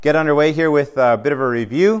get underway here with a bit of a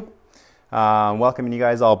review. Welcoming you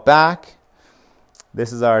guys all back.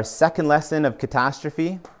 This is our second lesson of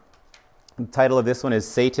catastrophe. The title of this one is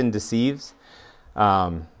Satan Deceives.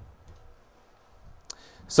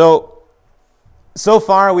 So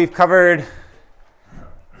far we've covered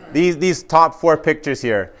these top four pictures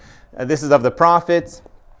here. This is of the prophets,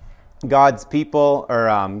 God's people,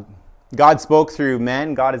 or God spoke through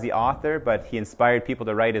men. God is the author, but he inspired people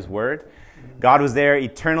to write his word. God was there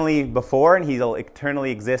eternally before, and he'll eternally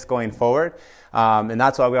exist going forward. And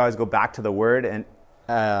that's why we always go back to the word and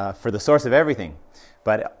for the source of everything.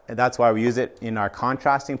 But that's why we use it in our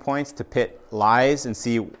contrasting points to pit lies and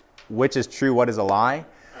see which is true, what is a lie.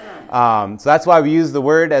 So that's why we use the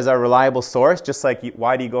word as our reliable source, just like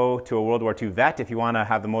why do you go to a World War II vet if you want to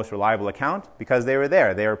have the most reliable account? Because they were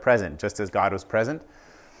there, they were present, just as God was present.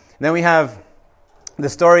 And then we have the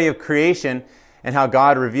story of creation and how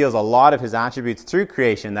God reveals a lot of his attributes through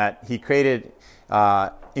creation, that he created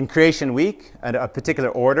in creation week a particular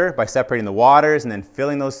order by separating the waters and then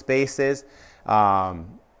filling those spaces. And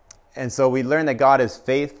so we learn that God is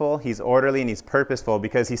faithful, he's orderly, and he's purposeful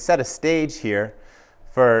because he set a stage here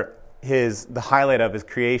for the highlight of his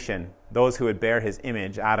creation, those who would bear his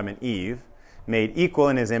image, Adam and Eve, made equal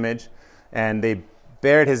in his image, and they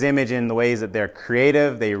bared his image in the ways that they're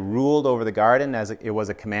creative. They ruled over the garden as it was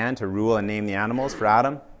a command to rule and name the animals for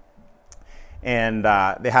Adam. And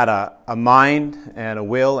they had a mind and a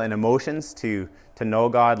will and emotions to know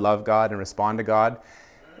God, love God, and respond to God.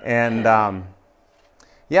 And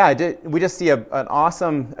we just see an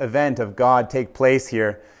awesome event of God take place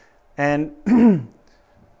here. And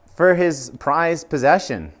for his prized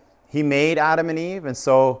possession, he made Adam and Eve, and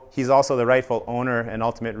so he's also the rightful owner and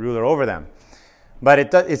ultimate ruler over them.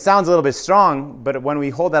 But it sounds a little bit strong, but when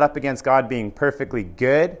we hold that up against God being perfectly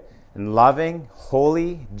good and loving,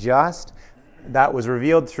 holy, just, that was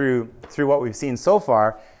revealed through what we've seen so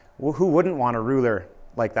far, who wouldn't want a ruler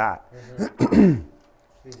like that? Mm-hmm.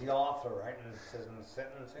 He's the author, right? And it says in the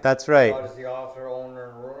sentence. That's right. God is the author,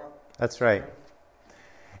 owner, and ruler. That's right.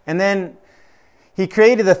 And then he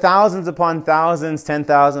created the thousands upon thousands,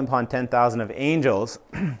 10,000 upon 10,000 of angels.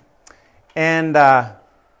 And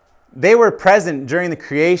they were present during the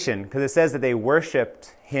creation because it says that they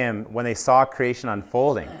worshipped him when they saw creation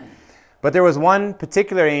unfolding. But there was one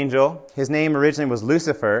particular angel. His name originally was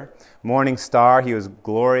Lucifer, morning star. He was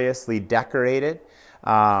gloriously decorated.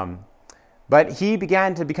 But he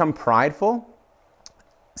began to become prideful,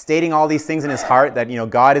 stating all these things in his heart that,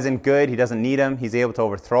 God isn't good. He doesn't need him. He's able to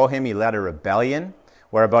overthrow him. He led a rebellion,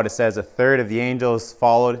 whereabout it says a third of the angels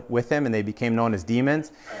followed with him and they became known as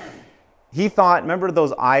demons. He thought, remember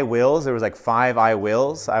those I wills? There was like 5 I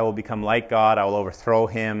wills. I will become like God. I will overthrow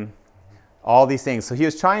him. All these things. So he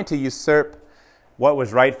was trying to usurp what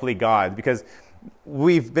was rightfully God, because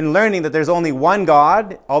we've been learning that there's only one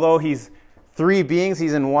God. Although he's 3 beings,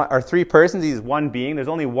 he's in one, or 3 persons, he's one being. There's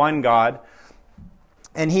only one God.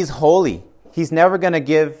 And he's holy. He's never going to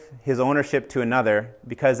give his ownership to another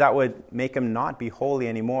because that would make him not be holy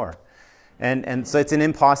anymore. And so it's an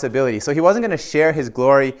impossibility. So he wasn't going to share his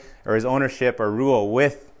glory or his ownership or rule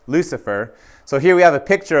with Lucifer. So here we have a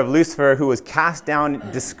picture of Lucifer who was cast down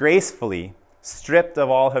disgracefully, stripped of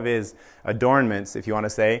all of his adornments, if you want to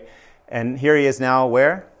say. And here he is now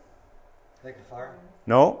where? Like a fire?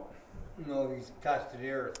 No. No, he's cast to the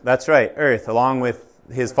earth. That's right, earth, along with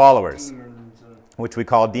his followers, which we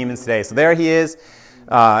call demons today. So there he is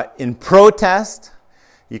in protest.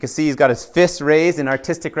 You can see he's got his fists raised in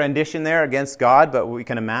artistic rendition there against God, but we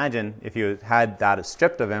can imagine if you had that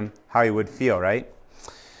stripped of him, how he would feel, right?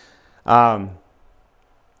 And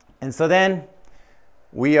so then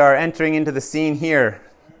we are entering into the scene here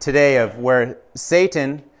today of where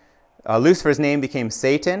Satan, Lucifer's name became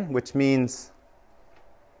Satan, which means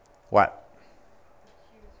what?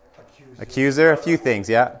 Accuser, a few things,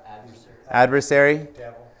 yeah. Adversary.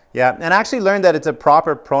 Devil. Yeah, and I actually learned that it's a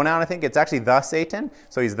proper pronoun. I think it's actually the Satan,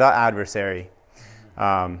 so he's the adversary.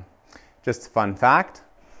 Just a fun fact.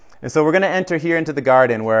 And so we're going to enter here into the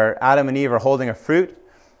garden where Adam and Eve are holding a fruit.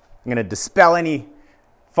 I'm going to dispel any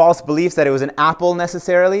false beliefs that it was an apple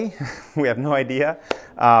necessarily. We have no idea.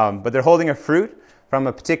 But they're holding a fruit from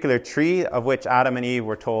a particular tree of which Adam and Eve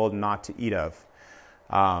were told not to eat of.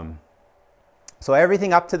 So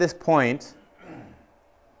everything up to this point,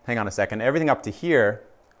 hang on a second, everything up to here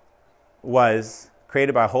was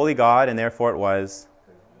created by a holy God, and therefore it was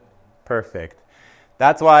perfect.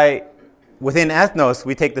 That's why within ethnos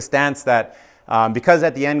we take the stance that because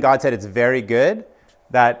at the end God said it's very good,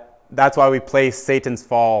 that's why we place Satan's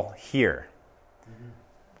fall here.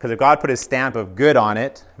 Because if God put his stamp of good on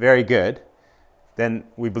it, very good, then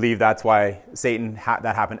we believe that's why Satan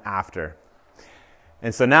that happened after.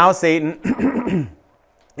 And so now Satan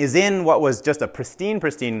is in what was just a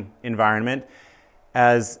pristine environment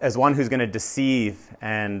as one who's going to deceive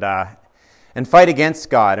and fight against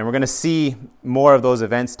God. And we're going to see more of those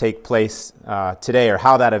events take place today, or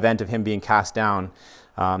how that event of him being cast down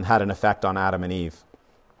had an effect on Adam and Eve.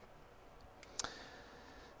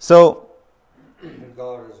 So,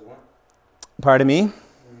 God is one. pardon me? In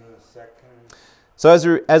the second. So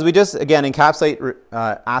as we just, again, encapsulate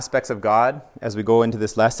aspects of God as we go into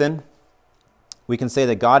this lesson, we can say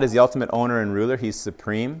that God is the ultimate owner and ruler. He's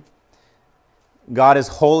supreme. God is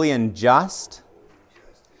holy and just.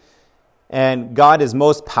 And God is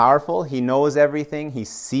most powerful. He knows everything. He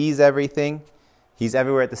sees everything. He's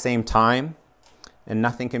everywhere at the same time. And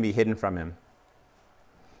nothing can be hidden from him.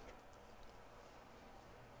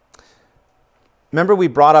 Remember we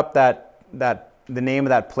brought up that the name of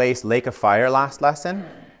that place, Lake of Fire, last lesson?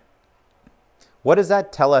 What does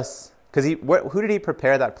that tell us? Because who did he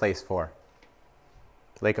prepare that place for?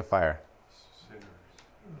 Lake of Fire.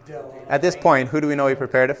 Devil. At this point, who do we know he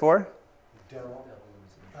prepared it for?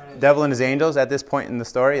 Devil and his angels at this point in the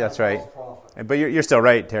story? That's right. But you're still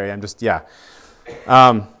right, Terry. I'm just, yeah.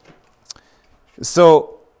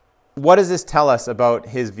 So what does this tell us about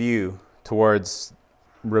his view towards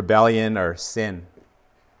rebellion or sin?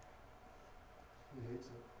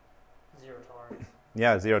 Zero tolerance.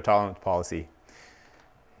 Yeah, zero tolerance policy.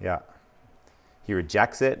 Yeah. He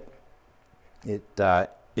rejects it. It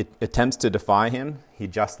attempts to defy him. He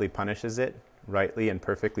justly punishes it, rightly and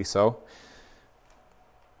perfectly so.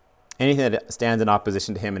 Anything that stands in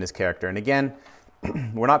opposition to him and his character. And again,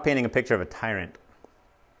 we're not painting a picture of a tyrant.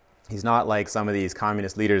 He's not like some of these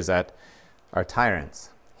communist leaders that are tyrants.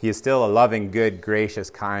 He is still a loving, good, gracious,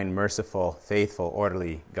 kind, merciful, faithful,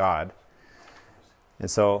 orderly God. And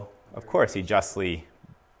so, of course, he justly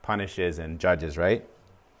punishes and judges, right?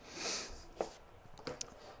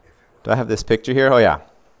 Do I have this picture here? Oh, yeah.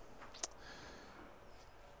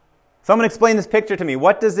 Someone explain this picture to me.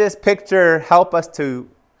 What does this picture help us to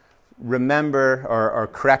remember or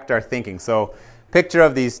correct our thinking? So, picture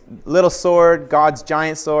of these little sword, God's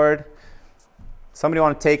giant sword. Somebody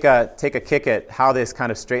want to take a kick at how this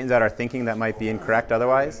kind of straightens out our thinking that might be incorrect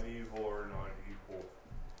otherwise? Good and evil are not equal.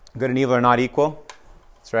 Good and evil are not equal?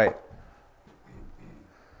 That's right.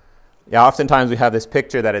 Yeah, oftentimes we have this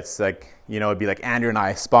picture that it's like, it'd be like Andrew and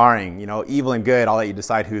I sparring, evil and good, I'll let you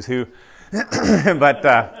decide who's who.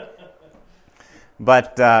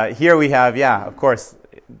 But here we have, of course,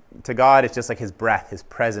 to God, it's just like his breath, his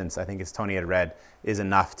presence, I think as Tony had read, is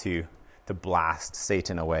enough to blast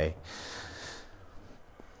Satan away.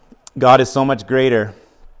 God is so much greater.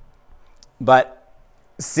 But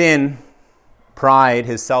sin, pride,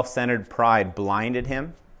 his self-centered pride blinded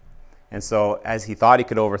him. And so as he thought he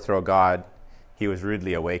could overthrow God, he was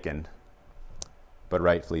rudely awakened. But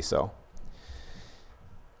rightfully so.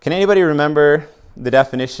 Can anybody remember the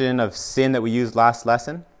definition of sin that we used last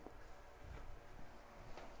lesson?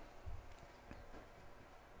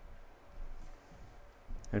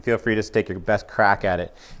 And feel free to take your best crack at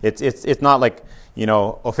it. It's not like,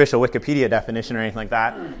 official Wikipedia definition or anything like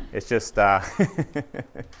that. It's just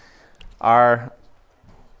our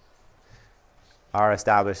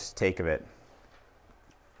established take of it.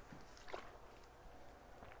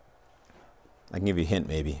 I can give you a hint,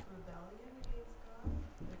 maybe.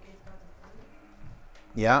 Rebellion against God's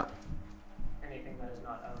authority? Yeah. Anything that is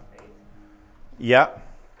not of faith. Yeah.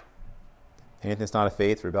 Anything that's not of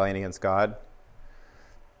faith, rebellion against God.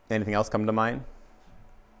 Anything else come to mind?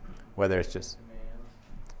 Whether it's just...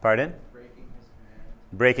 Pardon? Breaking his command.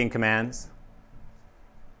 Breaking commands.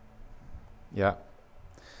 Yeah.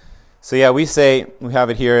 So we have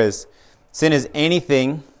it here as sin is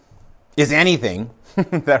anything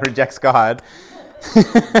that rejects God.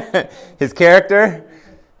 His character,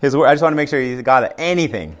 his word. I just want to make sure he's God at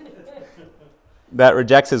anything that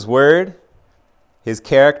rejects his word, his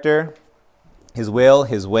character, his will,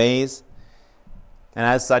 his ways, and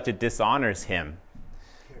as such it dishonors him.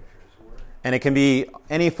 And it can be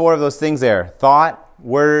any four of those things there: thought,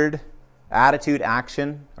 word, attitude,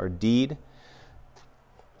 action, or deed.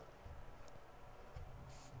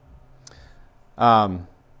 When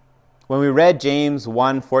we read James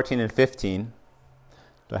 1, 14 and 15,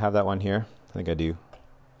 do I have that one here? I think I do.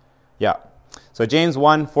 Yeah. So James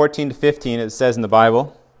 1, 14 to 15, it says in the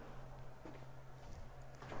Bible,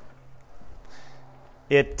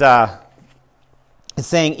 it's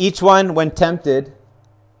saying each one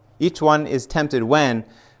is tempted when,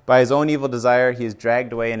 by his own evil desire, he is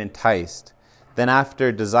dragged away and enticed. Then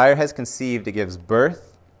after desire has conceived, it gives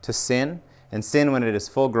birth to sin, And sin, when it is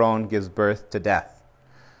full grown, gives birth to death.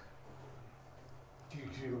 Could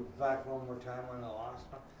you go back one more time on the last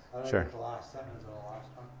one? I think Sure. it's the last sentence of the last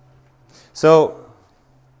one. So,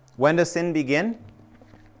 when does sin begin?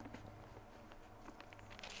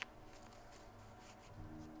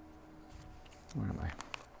 Where am I?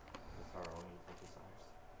 With our own evil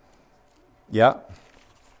desires. Yeah.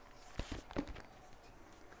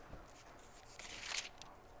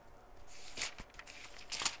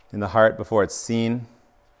 In the heart before it's seen.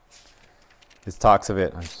 This talks of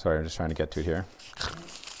it. I'm sorry, I'm just trying to get to it here.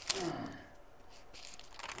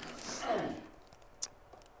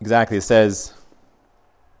 Exactly, it says,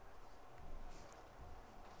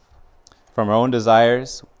 from our own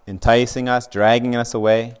desires, enticing us, dragging us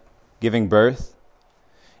away, giving birth.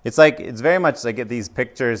 It's very much like these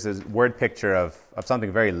pictures, this word picture of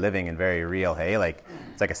something very living and very real, hey? Like,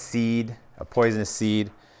 it's like a seed, a poisonous seed,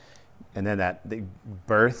 and then that it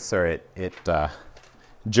births or it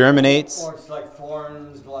germinates. Or it's like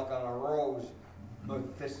thorns, like on a rose, like a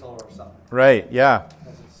thistle or something. Right, yeah.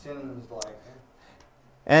 That's what sin's like. Eh?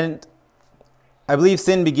 And I believe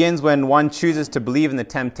sin begins when one chooses to believe in the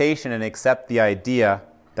temptation and accept the idea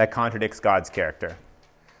that contradicts God's character.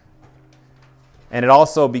 And it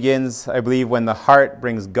also begins, I believe, when the heart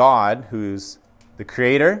brings God, who's the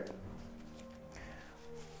creator.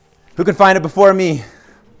 Who can find it before me?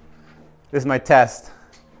 This is my test.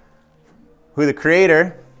 Who the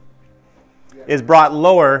creator is brought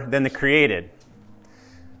lower than the created.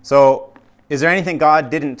 So, is there anything God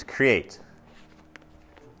didn't create?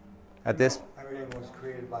 At this? Everything was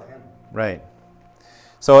created by him. Right.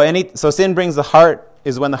 So sin brings the heart,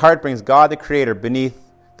 is when the heart brings God the creator beneath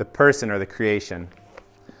the person or the creation.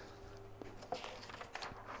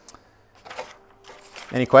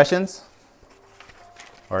 Any questions?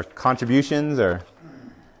 Or contributions? Or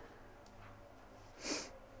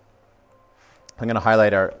I'm going to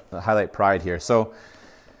highlight pride here. So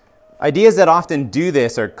ideas that often do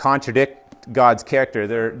this or contradict God's character,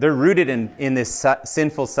 they're rooted in this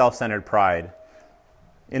sinful self-centered pride.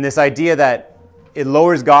 In this idea that it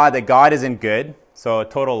lowers God, that God isn't good. So a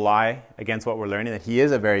total lie against what we're learning, that he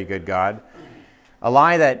is a very good God. A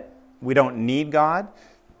lie that we don't need God.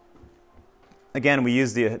 Again, we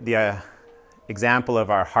use the example of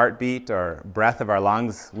our heartbeat or breath of our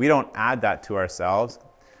lungs. We don't add that to ourselves.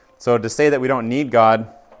 So to say that we don't need God,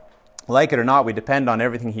 like it or not, we depend on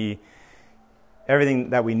everything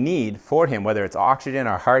that we need for him, whether it's oxygen,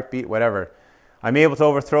 our heartbeat, whatever. I'm able to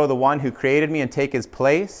overthrow the one who created me and take his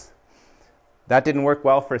place. That didn't work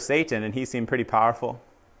well for Satan, and he seemed pretty powerful.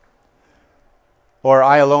 Or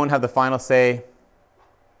I alone have the final say.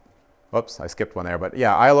 Whoops, I skipped one there. But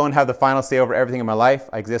yeah, I alone have the final say over everything in my life.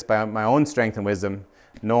 I exist by my own strength and wisdom.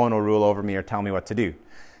 No one will rule over me or tell me what to do.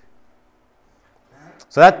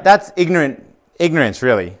 So that's ignorance,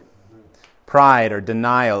 really. Pride or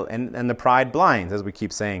denial, and the pride blinds, as we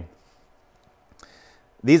keep saying.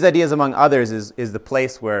 These ideas, among others, is the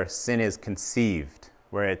place where sin is conceived,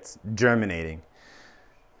 where it's germinating.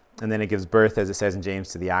 And then it gives birth, as it says in James,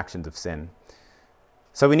 to the actions of sin.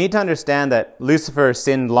 So we need to understand that Lucifer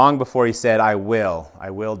sinned long before he said, I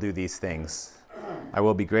will do these things. I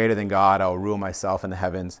will be greater than God, I will rule myself in the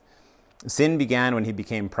heavens. Sin began when he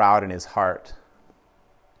became proud in his heart.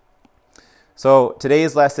 So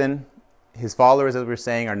today's lesson, his followers, as we're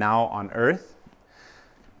saying, are now on earth.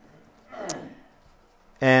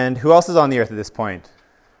 And who else is on the earth at this point?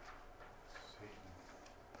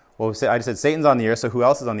 Well, I just said Satan's on the earth, so who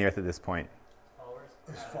else is on the earth at this point?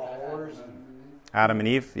 His followers. Adam and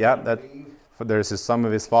Eve. Yeah, there's some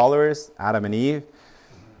of his followers, Adam and Eve.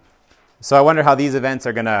 So I wonder how these events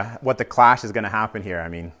are what the clash is going to happen here. I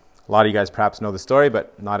mean, a lot of you guys perhaps know the story,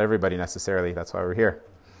 but not everybody necessarily. That's why we're here.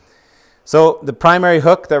 So the primary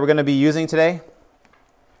hook that we're going to be using today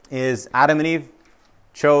is Adam and Eve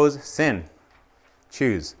chose sin.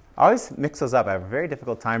 Choose. I always mix those up. I have a very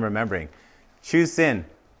difficult time remembering. Choose sin.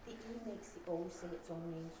 The E makes the O say its own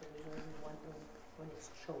name, so there's only one O when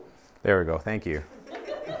it's chose. There we go. Thank you.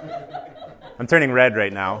 I'm turning red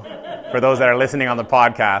right now for those that are listening on the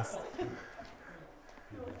podcast.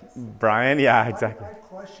 Brian? Yeah, exactly. I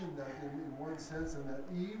question that in one sense, in that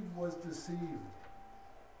Eve was deceived.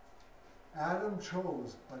 Adam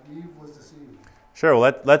chose, but Eve was deceived. Sure,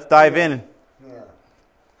 well, let's dive in. Yeah.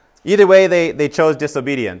 Either way, they chose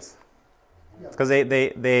disobedience. Yeah. Because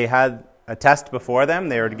they had a test before them.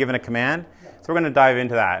 They were given a command. So we're going to dive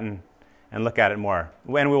into that and look at it more.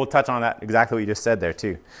 And we will touch on that, exactly what you just said there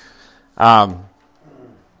too. And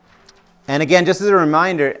again, just as a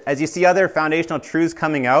reminder, as you see other foundational truths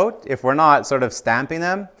coming out, if we're not sort of stamping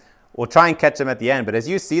them, we'll try and catch them at the end. But as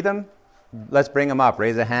you see them, let's bring them up.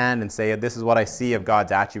 Raise a hand and say, this is what I see of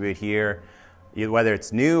God's attribute here, whether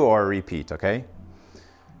it's new or repeat, okay?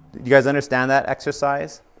 You guys understand that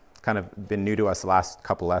exercise? It's kind of been new to us the last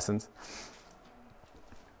couple lessons.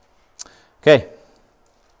 Okay.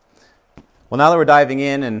 Well, now that we're diving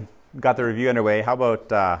in and got the review underway, how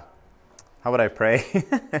about I pray?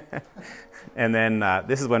 And then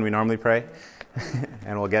this is when we normally pray.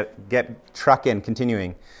 And we'll get trucking,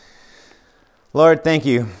 continuing. Lord, thank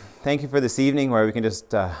you. Thank you for this evening where we can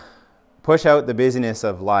just push out the busyness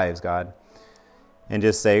of lives, God, and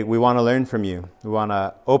just say, we want to learn from you. We want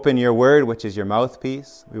to open your word, which is your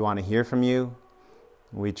mouthpiece. We want to hear from you.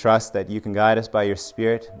 We trust that you can guide us by your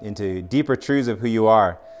Spirit into deeper truths of who you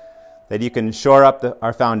are, that you can shore up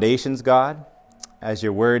our foundations, God, as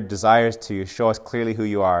your word desires to show us clearly who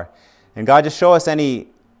you are. And God, just show us any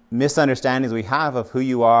misunderstandings we have of who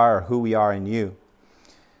you are or who we are in you.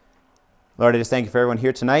 Lord, I just thank you for everyone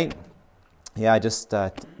here tonight. Yeah, just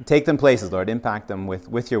take them places, Lord. Impact them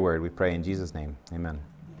with your word, we pray in Jesus' name. Amen.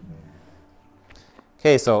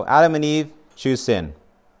 Okay, so Adam and Eve choose sin.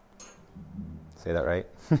 Say that right?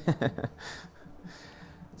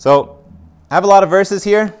 So, I have a lot of verses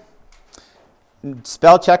here.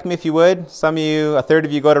 Spell check me if you would. Some of you, a third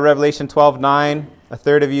of you go to Revelation 12:9, a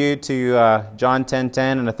third of you to John 10:10,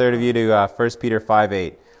 and a third of you to 1 Peter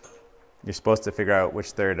 5:8. You're supposed to figure out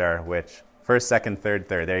which third are which. First, second, third,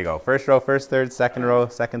 third. There you go. First row, first third, second row,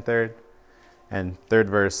 second third, and third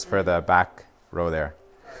verse for the back row there.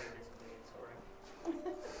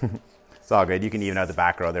 It's all good. You can even out the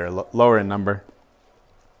back row. They're lower in number.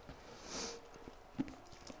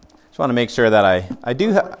 Just want to make sure that I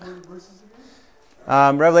do have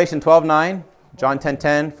Revelation 12:9, John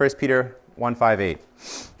 10:10, 1 Peter 1:5-8.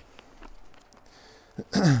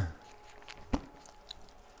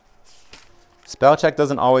 Spell check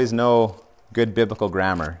doesn't always know good biblical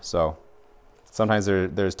grammar, so sometimes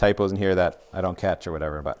there's typos in here that I don't catch or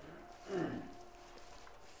whatever. But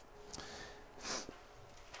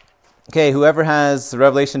okay, whoever has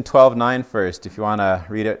Revelation 12:9 first, if you want to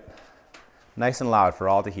read it nice and loud for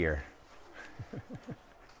all to hear.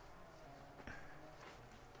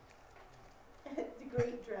 The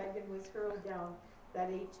great dragon was hurled down, that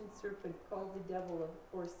ancient serpent called the devil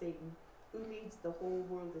or Satan, who leads the whole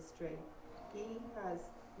world astray. He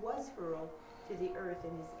was hurled to the earth,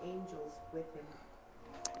 and his angels with him.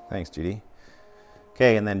 Thanks, Judy.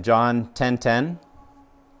 Okay, and then John 10:10.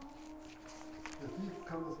 The thief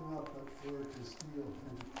cometh not but for to steal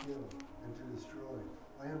and to kill and to destroy.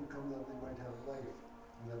 I am come that they might have life,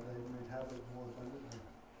 and that they might have it more abundantly.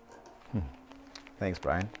 Thanks,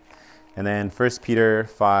 Brian. And then 1 Peter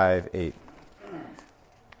 5:8.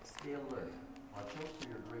 Stay alert. Watch out for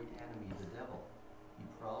your great enemy, the devil. He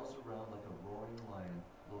prowls around like a roaring lion,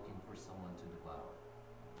 looking for someone to devour.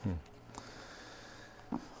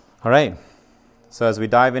 All right. So as we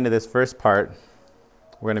dive into this first part,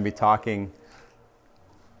 we're going to be talking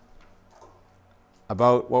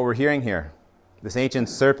about what we're hearing here. This ancient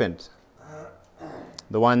serpent,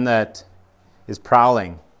 the one that is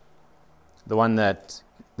prowling, the one that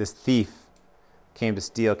this thief came to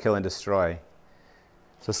steal, kill, and destroy.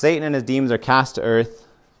 So Satan and his demons are cast to earth,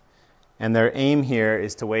 and their aim here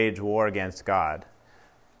is to wage war against God.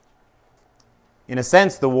 In a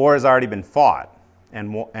sense, the war has already been fought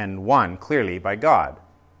and won clearly by God.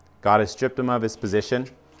 God has stripped him of his position.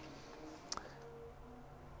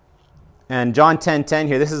 And John 10:10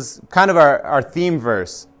 here, this is kind of our theme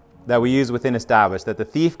verse that we use within Established, that the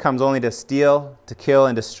thief comes only to steal, to kill,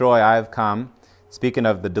 and destroy. I have come, speaking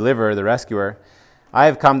of the deliverer, the rescuer, I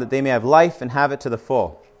have come that they may have life and have it to the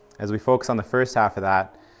full. As we focus on the first half of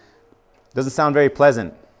that, doesn't sound very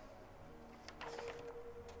pleasant.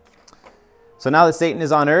 So now that Satan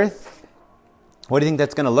is on earth, what do you think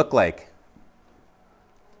that's going to look like?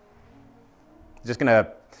 Just going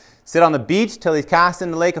to sit on the beach till he's cast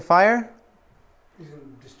in the lake of fire? He's going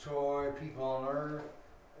to destroy people on earth,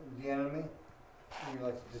 the enemy. He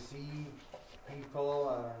likes to deceive people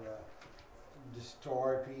and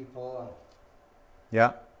destroy people.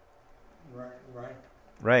 Yeah.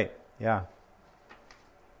 Right. Yeah.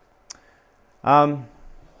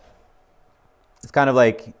 It's kind of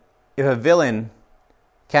like if a villain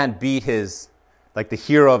can't beat the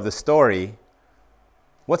hero of the story,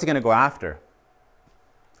 what's he going to go after?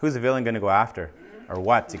 Who's the villain going to go after? Or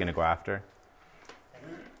what's he going to go after?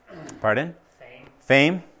 Pardon?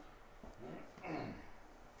 Fame?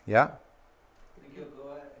 Yeah? He'll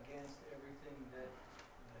go against everything that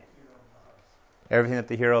the hero loves. Everything that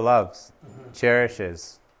the hero loves,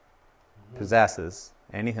 cherishes, possesses,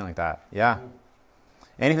 anything like that. Yeah.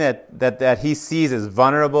 Anything that he sees as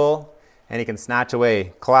vulnerable and he can snatch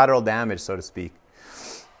away collateral damage, so to speak.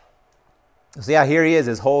 So yeah, here he is,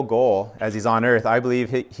 his whole goal as he's on earth. I believe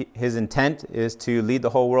his intent is to lead the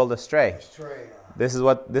whole world astray. This is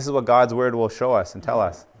what God's word will show us and tell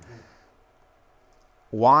us.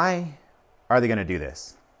 Why are they going to do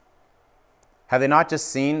this? Have they not just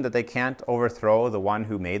seen that they can't overthrow the one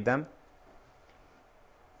who made them?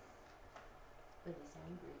 But he's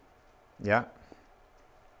angry. Yeah.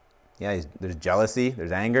 Yeah, there's jealousy,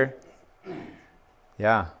 there's anger.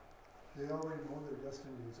 Yeah. They already know their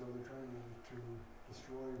destiny, so they're trying to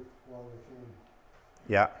destroy while they can.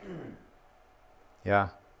 Yeah. Yeah.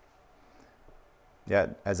 Yeah,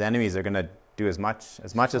 as enemies, they're going to do as much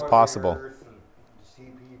as possible.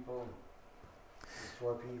 Deceive people,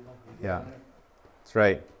 destroy people. Yeah. That's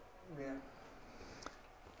right. Yeah.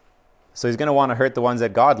 So he's going to want to hurt the ones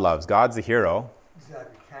that God loves. God's the hero.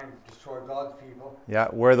 Exactly. Can't destroy God's people. Yeah,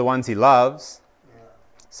 we're the ones he loves. Yeah.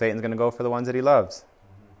 Satan's going to go for the ones that he loves.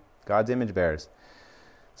 God's image bearers.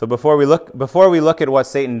 So before we look at what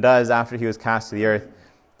Satan does after he was cast to the earth,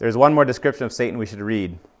 there's one more description of Satan we should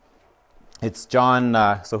read. It's John,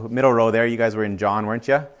 so middle row there, you guys were in John, weren't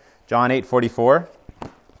you? John 8:44.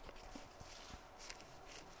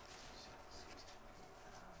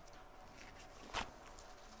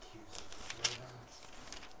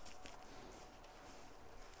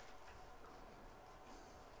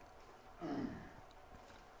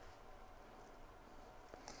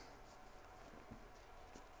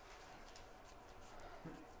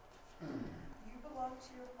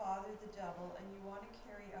 To your father the devil, and you want to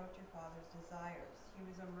carry out your father's desires. He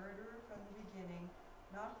was a murderer from the beginning,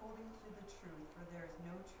 not holding to the truth, for there is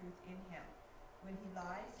no truth in him. When he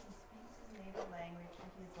lies, he speaks his native language, and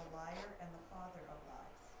he is a liar and the father of lies.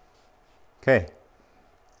 Okay.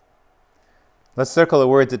 Let's circle the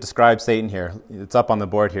words that describe Satan here. It's up on the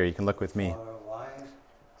board here. You can look with me.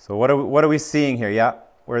 So what are we seeing here? Yeah.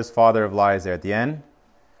 Where's father of lies there at the end?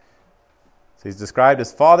 So he's described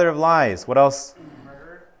as father of lies. What else?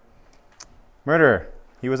 Murderer.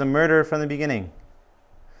 He was a murderer from the beginning.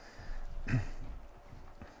 Not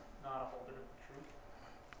a holder of the truth.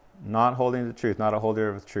 Not holding the truth. Not a holder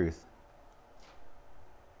of the truth.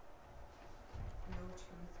 No truth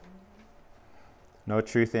in him. No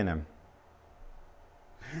truth in him.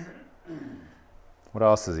 What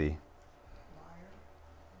else is he? Liar.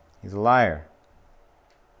 He's a liar.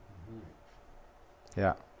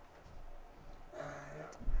 Yeah.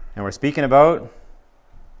 And we're speaking about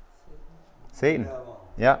Satan.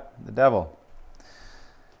 Yeah, the devil.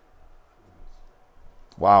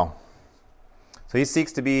 Wow. So he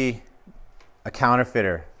seeks to be a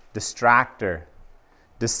counterfeiter, distractor,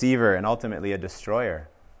 deceiver, and ultimately a destroyer.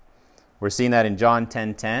 We're seeing that in John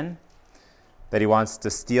 10:10, that he wants to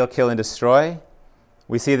steal, kill, and destroy.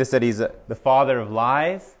 We see this, that he's the father of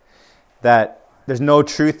lies, that there's no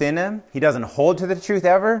truth in him. He doesn't hold to the truth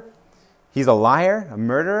ever. He's a liar, a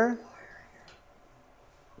murderer.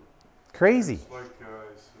 Crazy. It's like it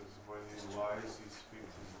says when he lies, he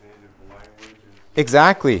speaks his native language.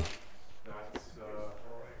 Exactly. That's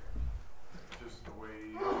just the way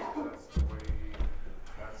he is.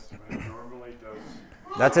 That's the way he normally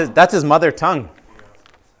does. That's his mother tongue.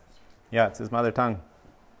 Yeah, it's his mother tongue.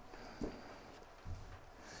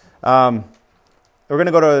 We're going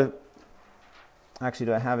to go to... Actually,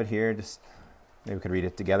 do I have it here? Just maybe we could read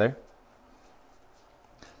it together.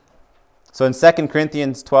 So in 2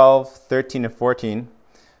 Corinthians 12:13 and 14,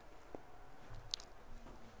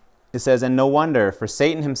 it says, "And no wonder, for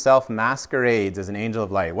Satan himself masquerades as an angel of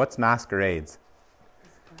light." What's masquerades?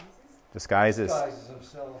 Disguises. Disguises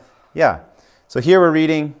himself. Yeah. So here we're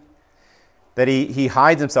reading that he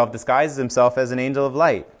hides himself, disguises himself as an angel of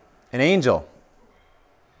light. An angel.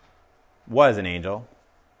 Was an angel,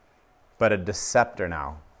 but a deceptor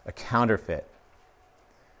now, a counterfeit.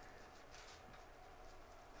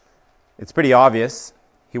 It's pretty obvious.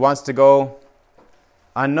 He wants to go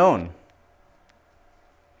unknown.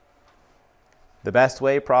 The best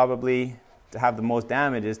way probably to have the most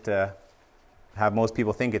damage is to have most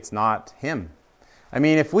people think it's not him. I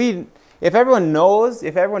mean, if everyone knows,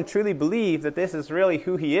 if everyone truly believes that this is really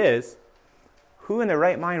who he is, who in their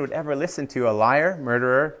right mind would ever listen to a liar,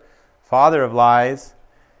 murderer, father of lies,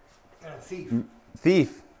 And a thief.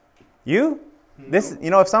 thief? You? This,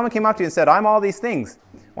 if someone came up to you and said, "I'm all these things.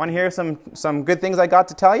 Want to hear some good things I got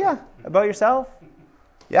to tell you about yourself?"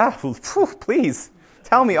 Yeah, please.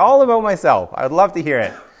 Tell me all about myself. I would love to hear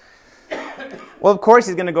it. Well, of course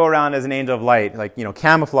he's going to go around as an angel of light, like,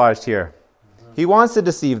 camouflaged here. He wants to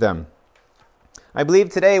deceive them. I believe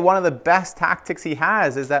today one of the best tactics he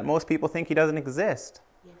has is that most people think he doesn't exist.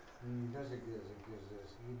 He does exist.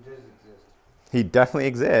 He does exist. He definitely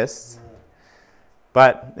exists.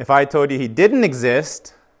 But if I told you he didn't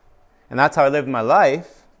exist, and that's how I lived my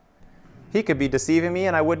life, he could be deceiving me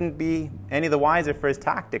and I wouldn't be any the wiser for his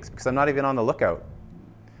tactics because I'm not even on the lookout.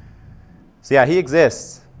 So yeah, he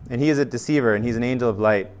exists, and he is a deceiver, and he's an angel of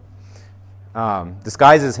light.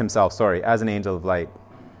 Disguises himself, as an angel of light.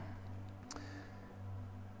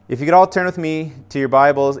 If you could all turn with me to your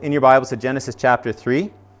Bibles, to Genesis chapter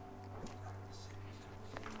 3.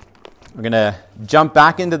 We're going to jump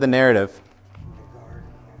back into the narrative.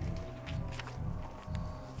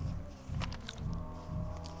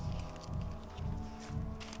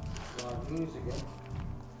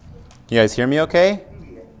 You guys hear me okay?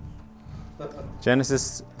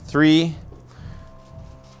 Genesis 3.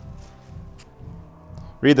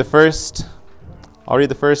 I'll read the first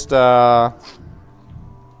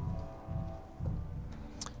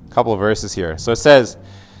couple of verses here. So it says,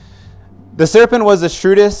 "The serpent was the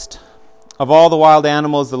shrewdest of all the wild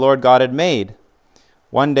animals the Lord God had made.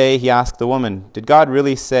 One day he asked the woman, 'Did God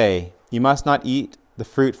really say, you must not eat the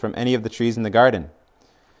fruit from any of the trees in the garden?'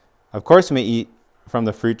 'Of course we may eat from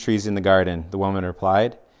the fruit trees in the garden,' the woman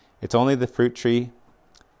replied. It's only the fruit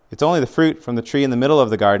from the tree in the middle of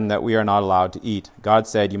the garden that we are not allowed to eat. God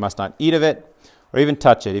said, you must not eat of it or even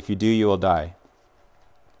touch it. If you do, you will die."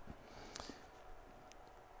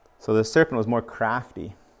 So the serpent was more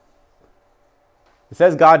crafty. It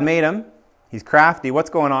says God made him. He's crafty.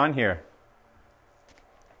 What's going on here?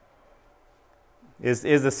 Is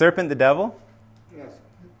the serpent the devil? Yes.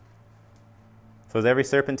 So is every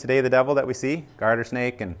serpent today the devil that we see? Garter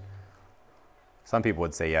snake, and some people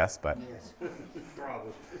would say yes, but... Yes.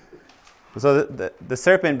 Probably. So the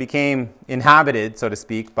serpent became inhabited, so to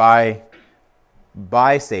speak, by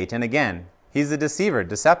Satan. Again, he's a deceiver,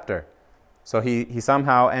 deceptor. So he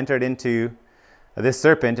somehow entered into this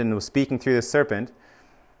serpent and was speaking through this serpent.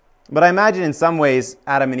 But I imagine in some ways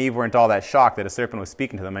Adam and Eve weren't all that shocked that a serpent was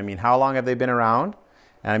speaking to them. I mean, how long have they been around?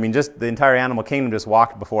 And I mean, just the entire animal kingdom just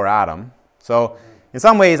walked before Adam. So in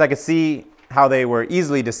some ways I could see how they were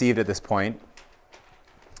easily deceived at this point.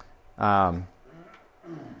 It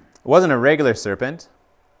wasn't a regular serpent.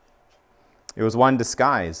 It was one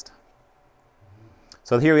disguised.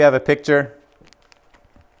 So here we have a picture.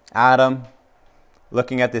 Adam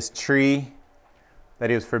looking at this tree that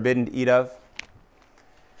he was forbidden to eat of.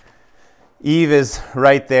 Eve is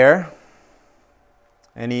right there.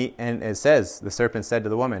 And it says, the serpent said to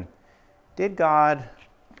the woman, "Did God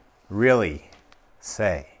really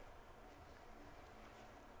say?"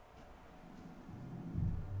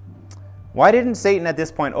 Why didn't Satan at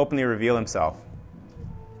this point openly reveal himself?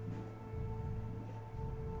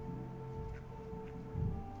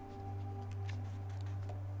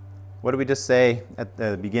 What did we just say at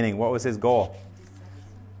the beginning? What was his goal?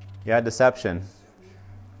 Yeah, deception.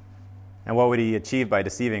 And what would he achieve by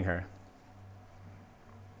deceiving her?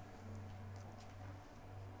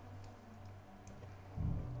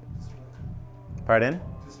 Pardon?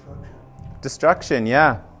 Destruction,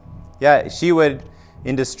 yeah. Yeah, she would,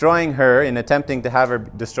 in destroying her, in attempting to have her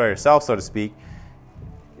destroy herself, so to speak,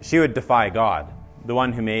 she would defy God, the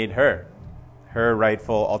one who made her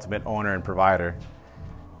rightful ultimate owner and provider.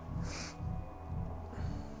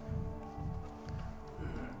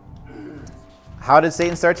 How did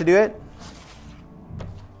Satan start to do it?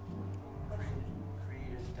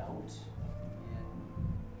 Created doubt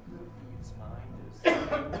in Eve's mind as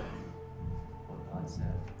what God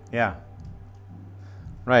said. Yeah.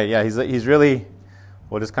 Right, yeah, he's really,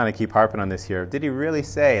 we'll just kind of keep harping on this here. Did he really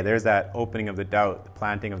say? There's that opening of the doubt, the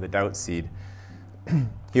planting of the doubt seed.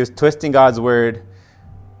 He was twisting God's word.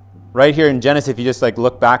 Right here in Genesis, if you just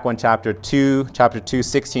look back one chapter 2,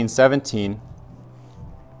 16, 17,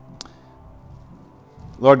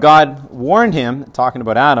 Lord God warned him, talking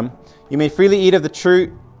about Adam, you may freely eat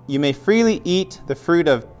the fruit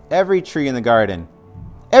of every tree in the garden.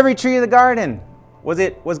 Every tree in the garden.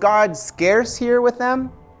 Was God scarce here with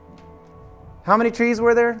them? How many trees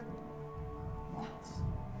were there?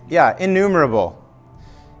 Yeah, innumerable.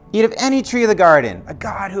 Eat of any tree of the garden. A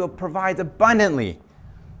God who provides abundantly.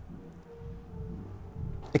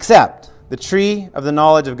 Except the tree of the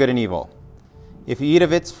knowledge of good and evil. If you eat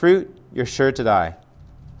of its fruit, you're sure to die.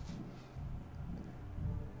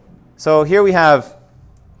 So here we have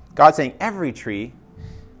God saying every tree.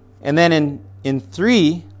 And then in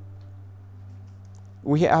 3,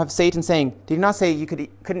 we have Satan saying, did he not say you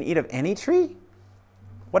couldn't eat of any tree?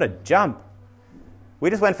 What a jump. We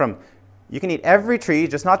just went from, you can eat every tree,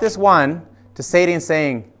 just not this one, to Satan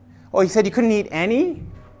saying, oh, he said you couldn't eat any?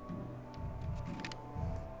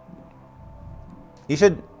 You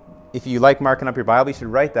should, if you like marking up your Bible, you should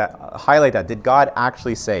write that, highlight that. Did God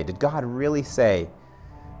actually say? Did God really say?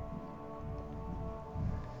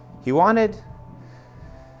 He wanted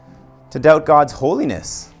to doubt God's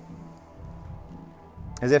holiness,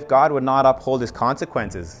 as if God would not uphold his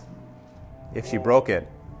consequences if she broke it.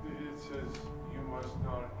 It says you must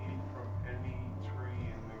not eat from any tree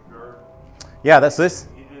in the garden. Yeah, that's this.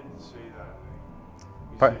 He didn't say that.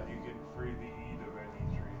 He Part- said you can freely eat of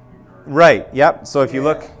any tree in the garden. Right. Yep. So if you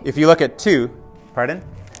look at 2, pardon?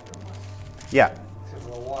 Yeah. Except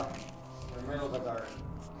for the one in the middle of the garden.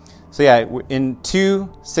 So yeah, in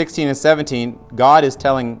 2:16 and 17, God is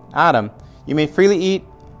telling Adam, you may freely eat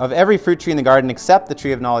of every fruit tree in the garden except the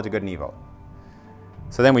tree of knowledge of good and evil.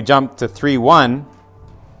 So then we jump to 3:1,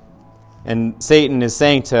 and Satan is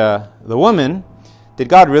saying to the woman, did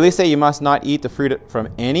God really say you must not eat the fruit from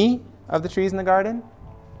any of the trees in the garden?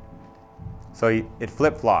 So it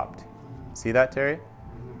flip-flopped. See that, Terry?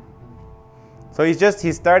 So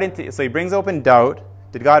he's starting to, so he brings open doubt.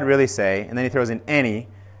 Did God really say? And then he throws in any.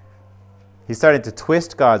 He started to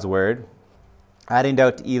twist God's word, adding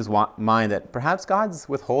doubt to Eve's mind that perhaps God's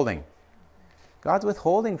withholding. God's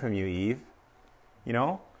withholding from you, Eve. You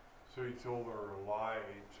know? So he told her a lie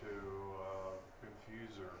to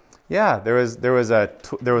confuse her. Yeah, there was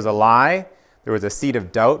a lie. There was a seed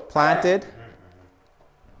of doubt planted.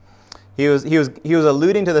 He was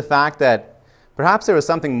alluding to the fact that perhaps there was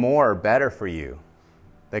something more or better for you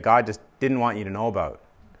that God just didn't want you to know about.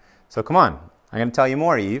 So come on, I'm going to tell you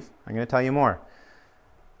more, Eve. I'm going to tell you more.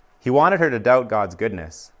 He wanted her to doubt God's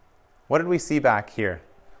goodness. What did we see back here?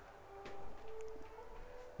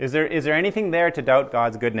 Is there anything there to doubt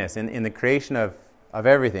God's goodness in the creation of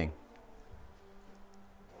everything?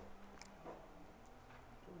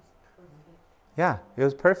 Yeah, it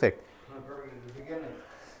was perfect. Perfect at the beginning.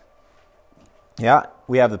 Yeah,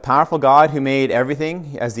 we have the powerful God who made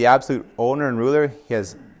everything. As the absolute owner and ruler, he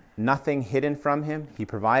has nothing hidden from him. He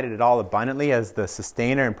provided it all abundantly as the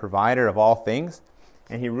sustainer and provider of all things.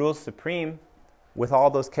 And he rules supreme with all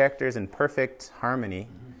those characters in perfect harmony.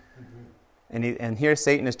 And here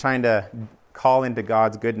Satan is trying to call into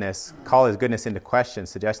God's goodness, call his goodness into question,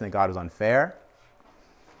 suggesting that God was unfair,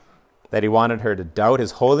 that he wanted her to doubt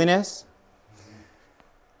his holiness.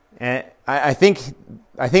 And I think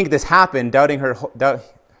this happened,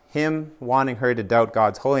 him wanting her to doubt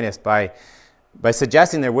God's holiness by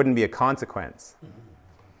suggesting there wouldn't be a consequence.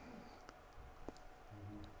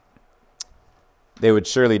 They would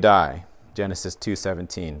surely die. Genesis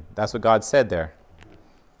 2:17. That's what God said there.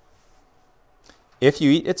 If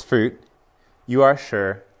you eat its fruit, you are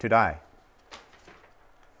sure to die.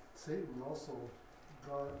 Satan also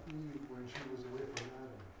got Eve when she was away from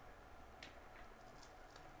Adam.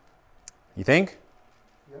 You think?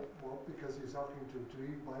 Yep, well, because he's talking to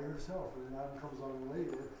Eve by herself, and then Adam comes on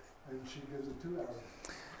later, and she gives it to Adam.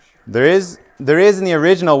 There is in the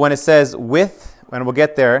original when it says with, and we'll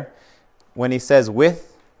get there, when he says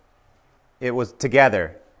with, it was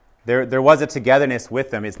together. There was a togetherness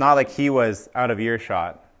with them. It's not like he was out of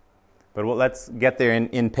earshot. But let's get there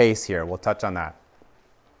in pace here. We'll touch on that.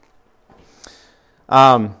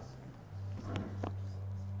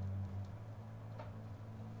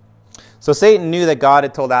 So Satan knew that God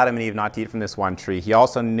had told Adam and Eve not to eat from this one tree. He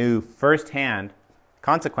also knew firsthand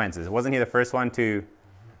consequences. Wasn't he the first one to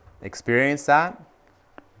experience that?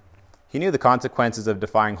 He knew the consequences of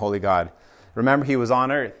defying holy God. Remember, he was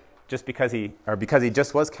on earth because he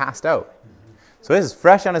just was cast out. So this is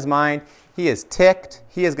fresh on his mind. He is ticked.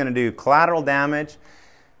 He is going to do collateral damage.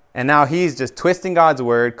 And now he's just twisting God's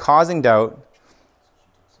word, causing doubt.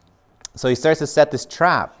 So he starts to set this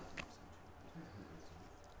trap.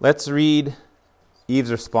 Let's read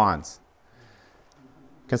Eve's response.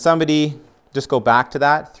 Can somebody just go back to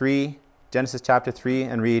that, Genesis chapter 3,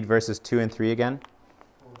 and read verses 2 and 3 again?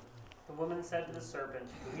 The woman said to the serpent,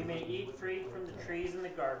 "You may eat fruit from the trees in the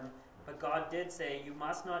garden, but God did say, you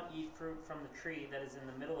must not eat fruit from the tree that is in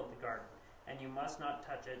the middle of the garden, and you must not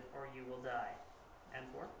touch it, or you will die." And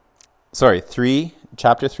 4? Sorry,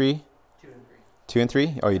 chapter 3? 2 and 3. 2 and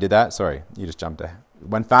 3? Oh, you did that? Sorry, you just jumped ahead.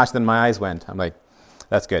 Went faster than my eyes went. I'm like,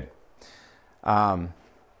 that's good.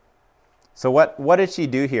 So what did she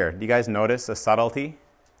do here? Do you guys notice a subtlety?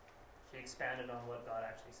 She expanded on what God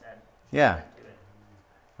actually said. Yeah.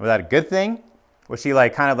 Was that a good thing? Was she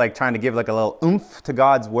kind of trying to give a little oomph to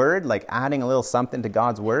God's word, like adding a little something to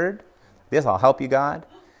God's word? This, I'll help you, God.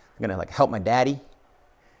 I'm going to help my daddy.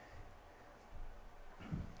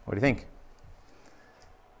 What do you think?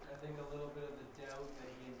 I think a little bit of the doubt that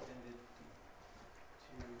he intended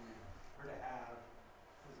her to have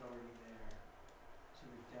was already there. She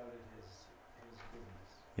doubted his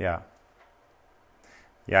goodness. Yeah.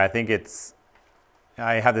 Yeah, I think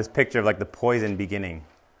I have this picture of the poison beginning.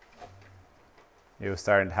 It was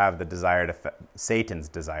starting to have the desired effect, Satan's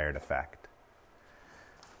desired effect.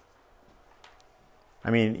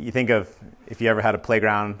 I mean, you think of if you ever had a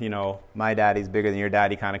playground, my daddy's bigger than your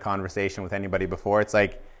daddy kind of conversation with anybody before. It's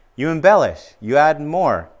like you embellish, you add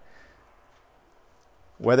more,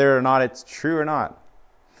 whether or not it's true or not.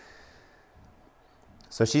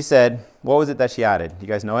 So she said, what was it that she added? You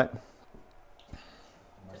guys know it?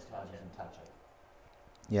 Touch it.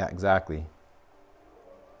 Yeah, exactly.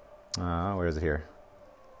 Where is it here?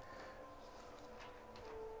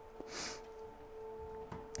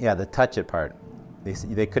 Yeah, the touch it part.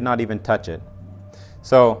 They could not even touch it.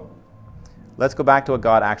 So let's go back to what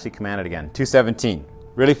God actually commanded again. 2:17.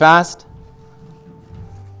 Really fast.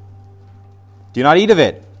 Do not eat of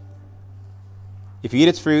it. If you eat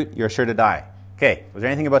its fruit, you're sure to die. Okay, was there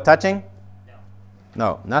anything about touching?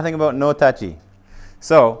 No, nothing about no touchy.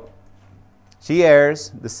 So she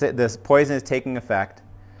errs. This poison is taking effect.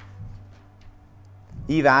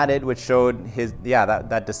 Eve added, which showed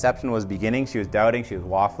that deception was beginning. She was doubting. She was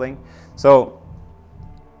waffling. So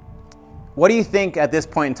what do you think at this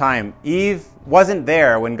point in time? Eve wasn't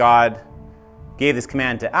there when God gave this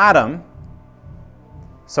command to Adam.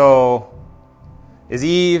 So is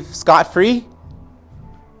Eve scot-free?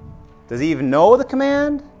 Does Eve know the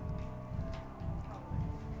command?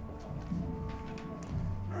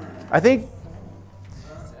 I think.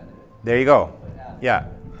 There you go. Yeah,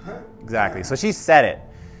 exactly. So she said it.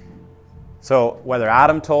 So whether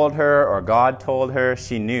Adam told her or God told her,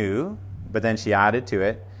 she knew, but then she added to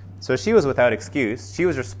it. So she was without excuse. She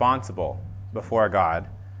was responsible before God.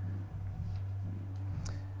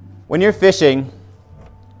 When you're fishing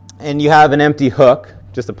and you have an empty hook,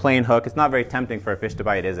 just a plain hook, it's not very tempting for a fish to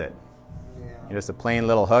bite, is it? Yeah. Just a plain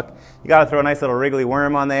little hook. You got to throw a nice little wriggly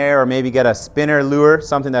worm on there, or maybe get a spinner lure,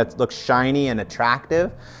 something that looks shiny and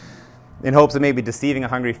attractive, in hopes of maybe deceiving a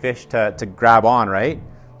hungry fish to grab on, right?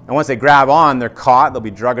 And once they grab on, they're caught, they'll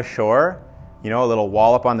be drug ashore, a little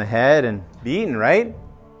wallop on the head and be eaten, right?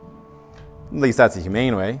 At least that's the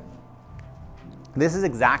humane way. This is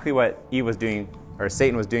exactly what Eve was doing, or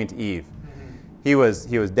Satan was doing to Eve. He was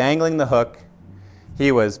dangling the hook.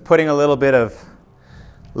 He was putting a little bit of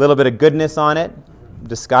goodness on it,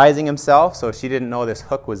 disguising himself so she didn't know this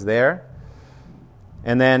hook was there.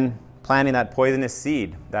 And then planting that poisonous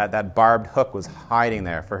seed, that barbed hook was hiding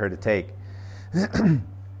there for her to take.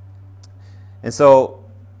 And so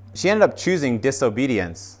she ended up choosing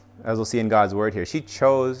disobedience, as we'll see in God's word here. She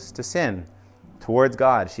chose to sin towards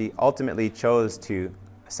God. She ultimately chose to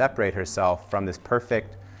separate herself from this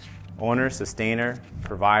perfect owner, sustainer,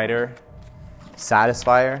 provider,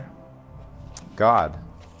 satisfier, God.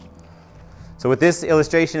 So with this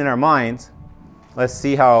illustration in our minds, let's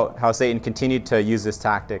see how Satan continued to use this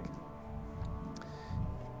tactic.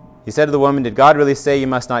 He said to the woman, "Did God really say you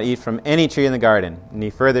must not eat from any tree in the garden?" And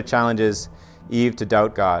he further challenges Eve to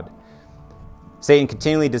doubt God. Satan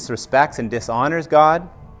continually disrespects and dishonors God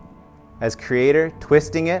as creator,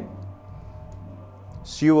 twisting it.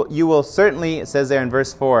 So you will certainly, it says there in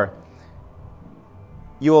verse 4,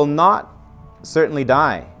 "You will not certainly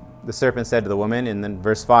die," the serpent said to the woman. And then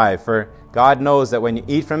verse 5, "For God knows that when you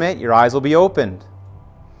eat from it, your eyes will be opened,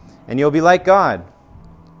 and you'll be like God,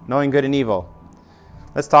 knowing good and evil."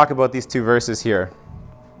 Let's talk about these two verses here.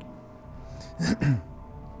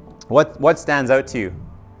 What stands out to you?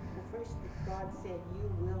 Well, first, God said, "You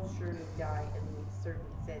will surely die," and the serpent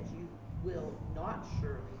said, "You will not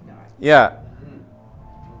surely die." Yeah.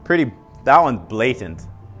 That one's blatant.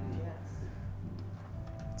 Yes.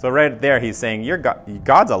 So right there he's saying,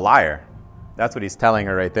 God's a liar. That's what he's telling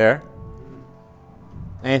her right there.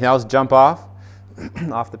 Anything else jump off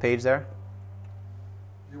the page there?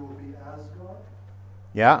 You will be as God?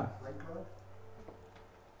 Yeah. Like God?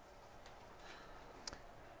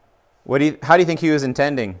 How do you think he was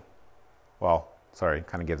intending? Well, sorry,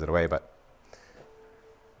 kind of gives it away, but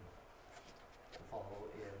Follow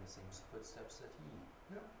in the same footsteps that he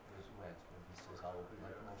went when he says, "I will be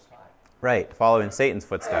like the Most High." right, follow in Satan's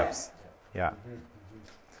footsteps. Yeah.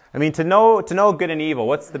 I mean, to know good and evil,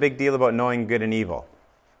 what's the big deal about knowing good and evil?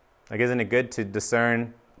 Like, isn't it good to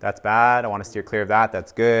discern that's bad, I want to steer clear of that,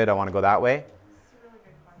 that's good, I want to go that way? It's a really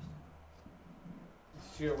good question.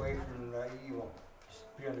 Steer away from evil.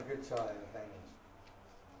 Just be on the good side of things.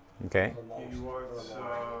 Okay. He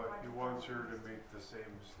wants her to make the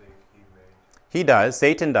same mistake he made. He does.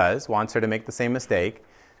 Satan wants her to make the same mistake.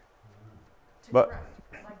 But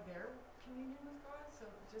Like their communion with God, so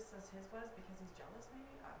just as his was because he's jealous,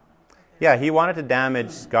 maybe? I don't know. yeah, he wanted to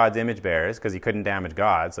damage God's image bearers because he couldn't damage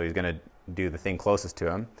God, so he's going to do the thing closest to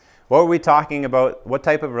him. What were we talking about? What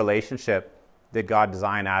type of relationship did God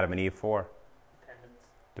design Adam and Eve for? Dependence.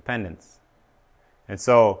 Dependence. And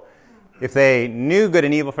so if they knew good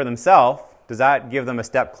and evil for themselves, does that give them a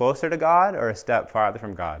step closer to God or a step farther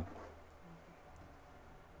from God?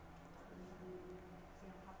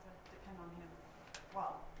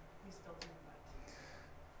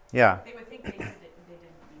 Yeah. They would think they didn't need to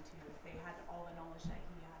if they had all the knowledge that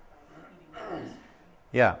he had by eating those.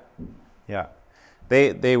 Yeah. Yeah.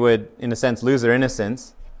 They would, in a sense, lose their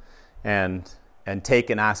innocence and take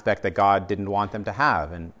an aspect that God didn't want them to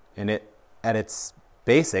have. And it, at its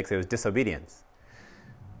basics, it was disobedience.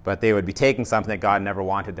 But they would be taking something that God never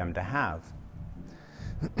wanted them to have.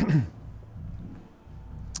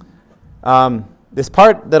 This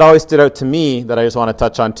part that always stood out to me that I just want to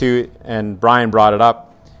touch on too, and Brian brought it up,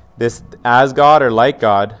 this as God or like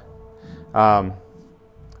God.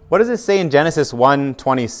 What does it say in Genesis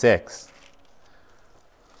 1:26?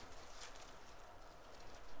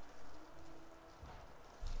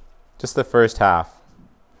 Just the first half.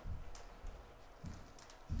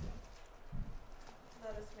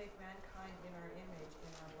 Let us make mankind in our image,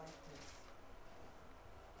 in our likeness.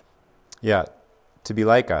 Yeah, to be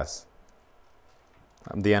like us.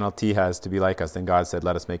 The NLT has to be like us. Then God said,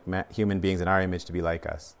 let us make human beings in our image to be like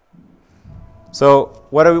us. So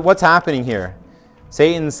what's happening here?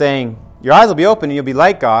 Satan's saying, your eyes will be open and you'll be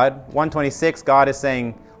like God. 1:26, God is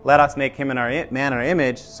saying, let us make him in our man in our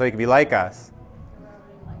image so he can be like us.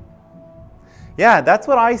 Yeah, that's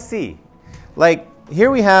what I see. Like, here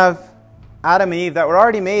we have Adam and Eve that were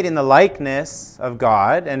already made in the likeness of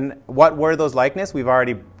God. And what were those likeness? We've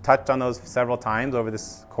already touched on those several times over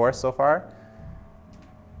this course so far.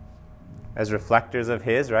 As reflectors of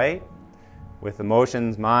his, right? With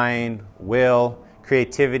emotions, mind, will,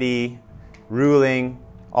 creativity, ruling,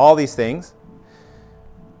 all these things.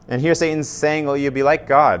 And here Satan's saying, well, you'll be like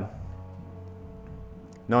God.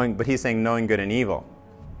 But he's saying knowing good and evil.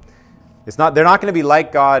 They're not going to be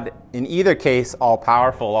like God in either case,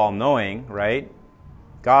 all-powerful, all-knowing, right?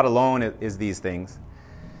 God alone is these things.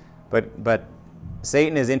 But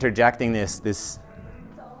Satan is interjecting this. It's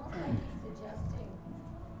almost like he's suggesting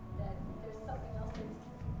that there's something else that he's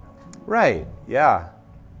keeping from. Right, yeah.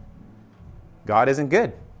 God isn't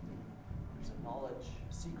good. There's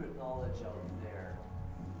a secret knowledge out there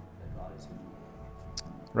that God is good.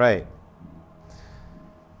 Right.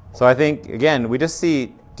 So I think, again,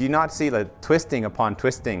 do you not see the twisting upon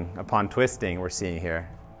twisting upon twisting we're seeing here?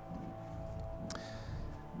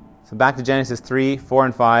 So back to Genesis 3, 4,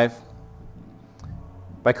 and 5.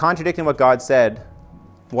 By contradicting what God said,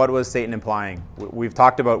 what was Satan implying? We've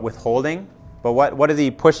talked about withholding, but what is he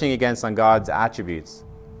pushing against on God's attributes?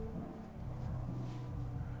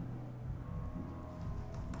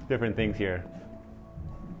 Different things here.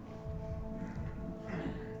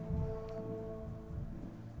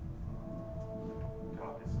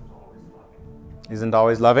 Isn't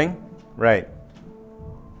always loving? Right.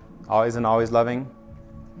 Isn't always loving?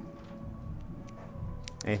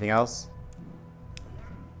 Anything else?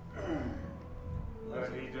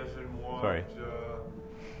 That he doesn't want, Sorry.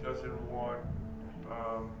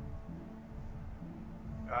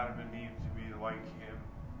 Adam and Eve to be like him,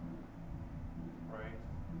 right?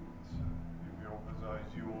 So if you open his eyes,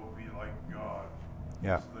 you will be like God.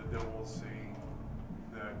 Yeah. So the devil is saying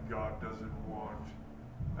that God doesn't want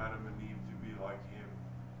Adam and Eve to be like him,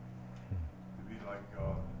 to be like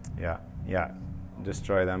God. Yeah.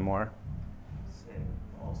 Destroy them more.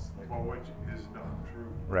 Well, which is not true.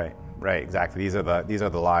 Right, exactly. These are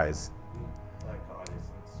the lies. That God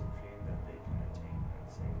isn't supreme, that they can attain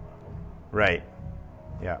that same level. Right.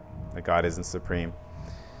 Yeah, that God isn't supreme.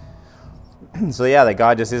 So yeah, that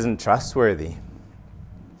God just isn't trustworthy.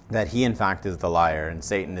 That he, in fact, is the liar, and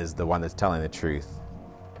Satan is the one that's telling the truth.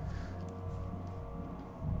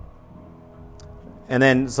 And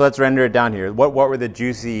then, so let's render it down here. What were the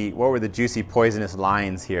juicy poisonous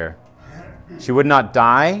lines here? She would not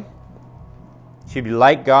die. She'd be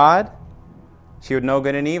like God. She would know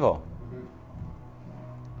good and evil.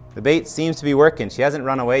 The bait seems to be working. She hasn't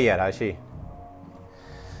run away yet, has she?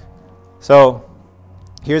 So,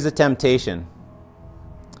 here's a temptation.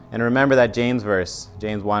 And remember that James verse,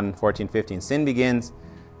 James 1, 14, 15. Sin begins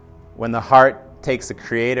when the heart takes the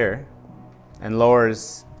Creator and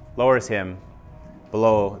lowers him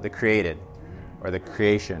below the created, or the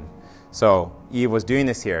creation. So, Eve was doing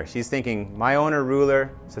this here. She's thinking, my owner,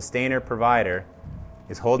 ruler, sustainer, provider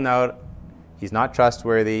is holding out. He's not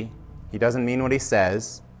trustworthy. He doesn't mean what he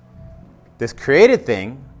says. This created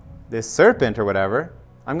thing, this serpent or whatever,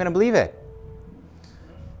 I'm going to believe it.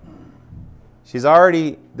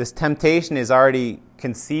 This temptation is already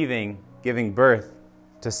conceiving, giving birth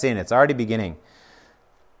to sin. It's already beginning.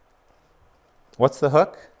 What's the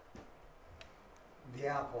hook? The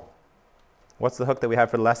apple. What's the hook that we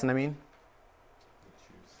have for the lesson, I mean?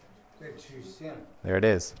 They choose sin. There it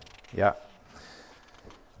is. Yeah.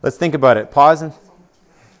 Let's think about it. Pause and...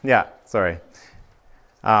 Yeah, sorry.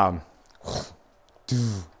 There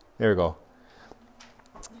we go.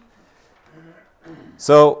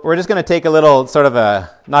 So we're just going to take a little sort of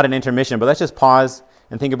not an intermission, but let's just pause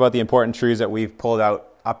and think about the important truths that we've pulled out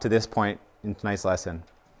up to this point in tonight's lesson.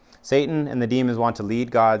 Satan and the demons want to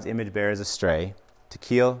lead God's image bearers astray, to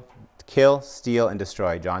kill, steal, and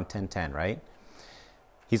destroy. John 10:10, right?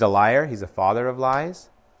 He's a liar. He's a father of lies.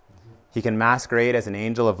 He can masquerade as an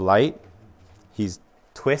angel of light. He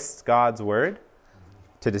twists God's word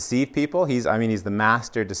to deceive people. He's the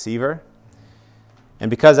master deceiver. And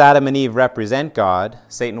because Adam and Eve represent God,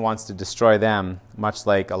 Satan wants to destroy them, much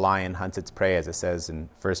like a lion hunts its prey, as it says in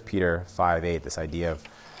 1 Peter 5:8, this idea of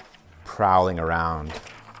prowling around.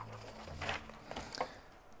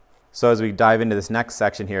 So as we dive into this next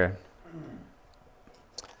section here,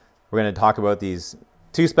 we're going to talk about these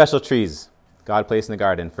two special trees God placed in the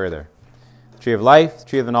garden further. The tree of life, the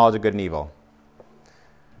tree of the knowledge of good and evil.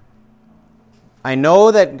 I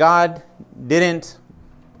know that God didn't,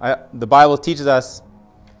 the Bible teaches us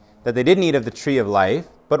that they didn't eat of the tree of life,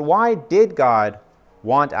 but why did God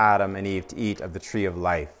want Adam and Eve to eat of the tree of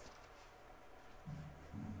life?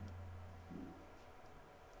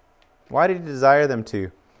 Why did he desire them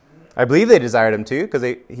to? I believe they desired him to because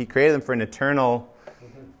he created them for an eternal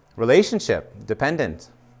relationship, dependent.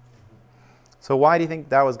 So why do you think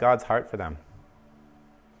that was God's heart for them?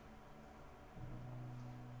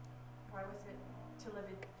 Why was it to live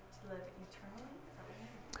eternally?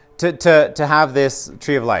 Is that what you mean? To have this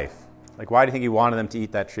tree of life. Like, why do you think he wanted them to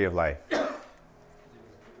eat that tree of life?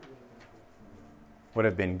 Would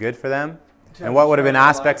have been good for them? And what would have been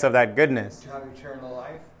aspects of that goodness? To have eternal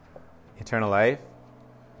life. Eternal life?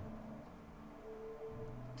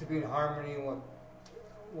 To be in harmony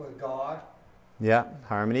with God. Yeah,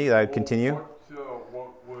 harmony. That would continue.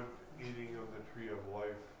 What would eating of the tree of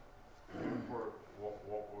life do for,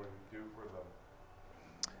 what would it do for them?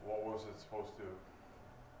 What was it supposed to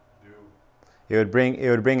do? It would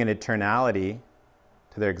bring an eternality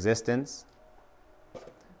to their existence.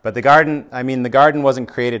 But the garden wasn't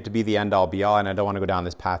created to be the end all be all, and I don't want to go down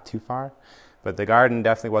this path too far, but the garden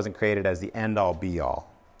definitely wasn't created as the end all be all.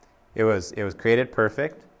 It was created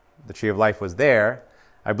perfect. The tree of life was there.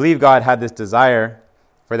 I believe God had this desire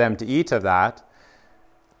for them to eat of that.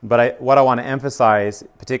 But what I want to emphasize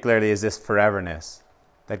particularly is this foreverness.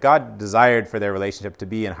 That God desired for their relationship to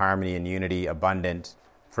be in harmony and unity, abundant,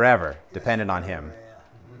 forever, dependent on him.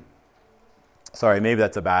 Sorry, maybe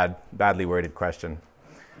that's a badly worded question.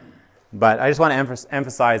 But I just want to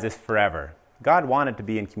emphasize this forever. God wanted to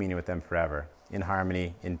be in communion with them forever, in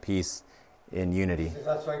harmony, in peace, in unity.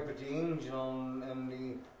 That's why he put the angel in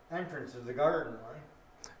the entrance of the garden, right?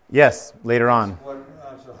 Yes, later on.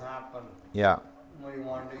 That's what happened. Yeah. When he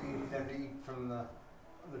wanted them to eat from the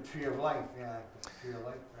tree of life. Yeah, the tree of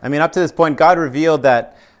life. I mean, up to this point, God revealed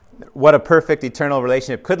that what a perfect eternal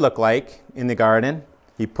relationship could look like in the garden.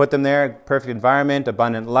 He put them there, perfect environment,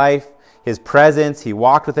 abundant life, his presence. He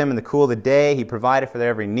walked with them in the cool of the day. He provided for their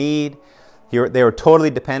every need. They were totally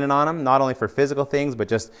dependent on him, not only for physical things, but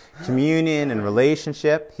just communion and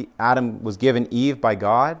relationship. Adam was given Eve by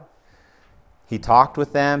God. He talked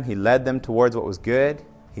with them. He led them towards what was good.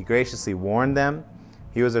 He graciously warned them.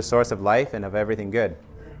 He was their source of life and of everything good.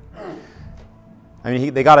 I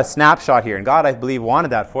mean, they got a snapshot here, and God, I believe, wanted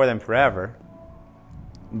that for them forever.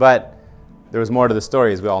 But there was more to the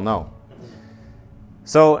story, as we all know.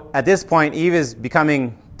 So at this point, Eve is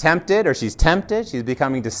becoming tempted, or she's tempted. She's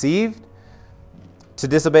becoming deceived to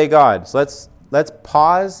disobey God. So let's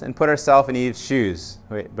pause and put ourselves in Eve's shoes.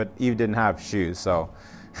 Wait, but Eve didn't have shoes, so.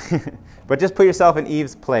 But just put yourself in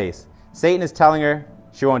Eve's place. Satan is telling her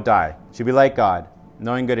she won't die. She'll be like God,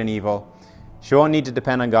 knowing good and evil. She won't need to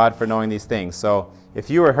depend on God for knowing these things. So if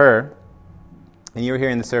you were her, and you were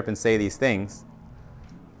hearing the serpent say these things,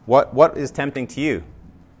 what is tempting to you?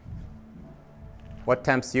 What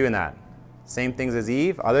tempts you in that? Same things as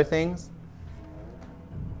Eve? Other things?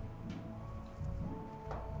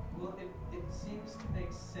 Well, it seems to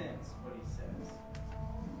make sense what he says,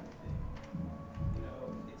 I think. You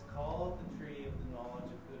know, it's called the tree of the knowledge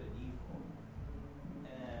of good and evil,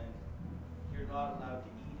 and you're not allowed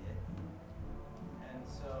to eat it. And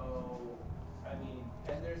so, I mean,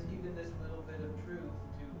 and there's even this little bit of truth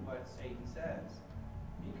to what Satan says,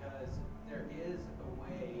 because there is a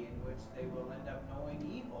way in which they will end up knowing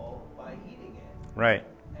evil by eating it. Right.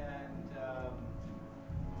 And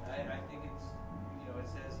I think it's, it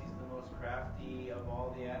says he's the most crafty of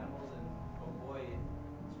all the animals, and oh boy,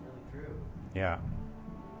 it's really true. Yeah.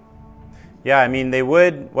 Yeah, I mean, they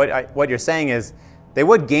would, what you're saying is, they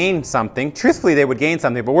would gain something. Truthfully, they would gain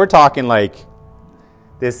something, but we're talking like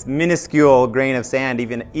this minuscule grain of sand,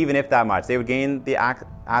 even if that much. They would gain the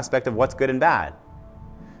aspect of what's good and bad.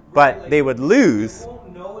 But Like, they would lose. They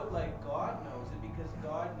won't know it like God knows it, because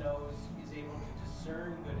God knows, is able to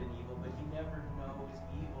discern good and evil, but he never knows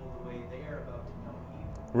evil the way they are about to know evil.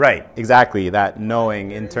 Right, exactly. That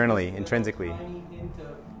knowing internally, There is intrinsically. a tiny hint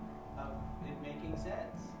of it making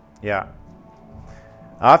sense. Yeah.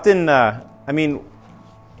 I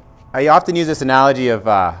often use this analogy of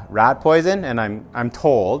rat poison, and I'm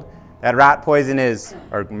told that rat poison is,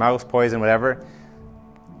 or mouse poison, whatever,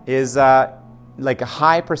 is like a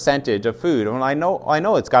high percentage of food. Well, I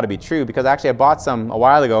know it's got to be true, because actually I bought some a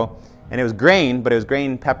while ago, and it was grain, but it was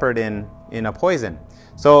grain peppered in a poison.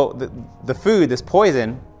 So the food, this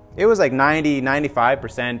poison, it was like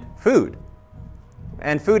 95% food.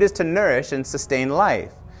 And food is to nourish and sustain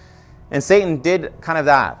life. And Satan did kind of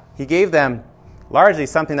that. He gave them largely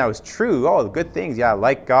something that was true. Oh, good things, yeah,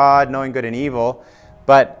 like God, knowing good and evil.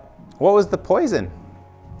 But what was the poison?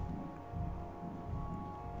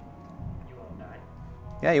 You won't die.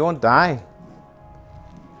 Yeah, you won't die.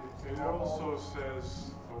 It also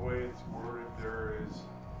says, the way it's worded there is,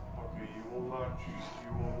 okay, you will not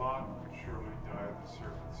surely die, the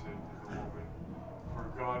serpent said to the woman, for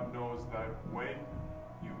God knows that when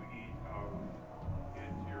you eat of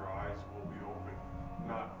it, your eyes will be open,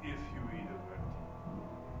 not if you eat of it.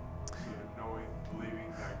 So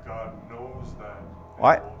believing that God knows that,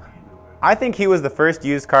 Well, you will eat of it. I think he was the first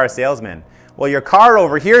used car salesman. Well, your car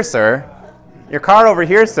over here, sir,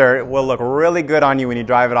 will look really good on you when you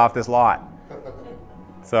drive it off this lot.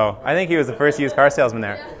 So I think he was the first used car salesman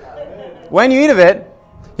there. When you eat of it,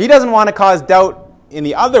 he doesn't want to cause doubt in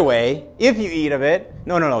the other way. If you eat of it,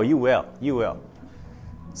 no, you will.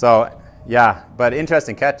 So, yeah, but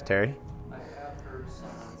interesting catch, Terry. I have heard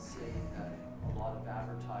someone say that a lot of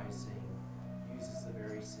advertising uses the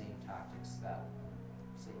very same tactics that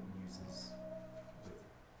Satan uses with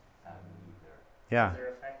Adam and Eve there. Yeah.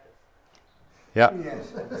 They're effective. Yeah.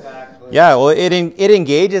 Yes, exactly. Yeah, well, it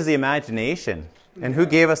engages the imagination. And who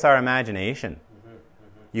gave us our imagination?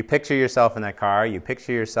 You picture yourself in that car. You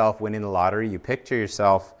picture yourself winning the lottery. You picture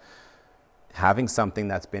yourself having something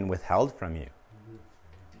that's been withheld from you.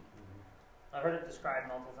 I've heard it described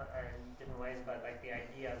in different ways, but like the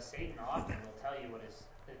idea of Satan often will tell you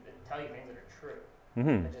tell you things that are true.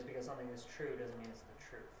 Mm-hmm. And just because something is true doesn't mean it's the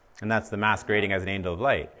truth. And that's the masquerading as an angel of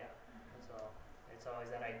light. Yeah. And so it's always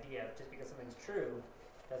that idea of just because something's true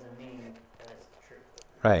doesn't mean that it's the truth.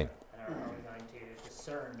 Right. And are we going to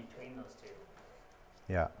discern between those two?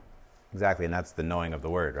 Yeah. Exactly. And that's the knowing of the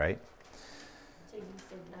word, right? So you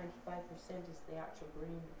said 95% is the actual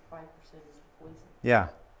grain, 5% is the poison. Yeah.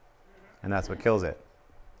 And that's what kills it.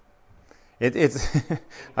 It's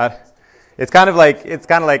it's kind of like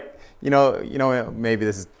maybe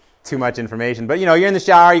this is too much information, but you're in the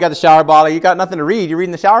shower, you got the shower bottle, you got nothing to read, you're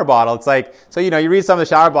reading the shower bottle. It's like, so you read some of the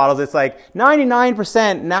shower bottles, it's like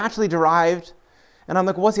 99% naturally derived, and I'm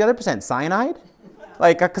like, what's the other percent? Cyanide?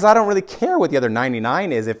 Like, because I don't really care what the other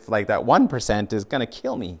 99 is if like that 1% is gonna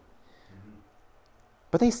kill me.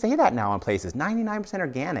 But they say that now in places, 99%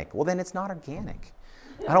 organic. Well, then it's not organic.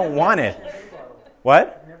 I don't want it.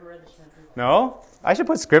 What? I've never read the shampoo. No? I should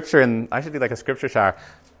put scripture in. I should do like a scripture shower.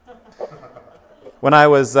 When I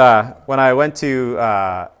went to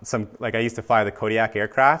I used to fly the Kodiak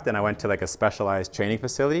aircraft, and I went to like a specialized training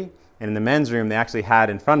facility, and in the men's room they actually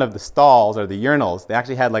had in front of the stalls or the urinals, they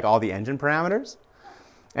actually had like all the engine parameters,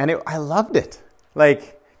 and I loved it,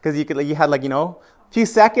 like because you had a few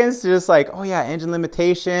seconds to just like, oh yeah, engine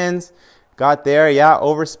limitations, got there, yeah,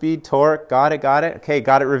 overspeed, torque, got it, okay,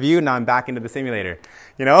 got it reviewed, now I'm back into the simulator,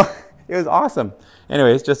 It was awesome.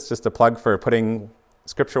 Anyways, just a plug for putting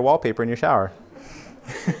scripture wallpaper in your shower.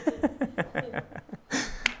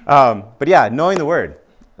 But yeah, knowing the word.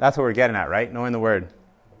 That's what we're getting at, right? Knowing the word.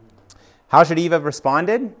 How should Eve have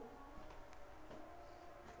responded?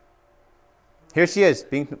 Here she is.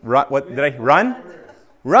 Run?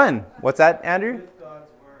 Run. What's that, Andrew? With God's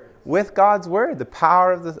word. With God's word. The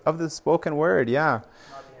power of the spoken word, yeah.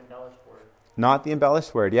 Not the embellished word. Not the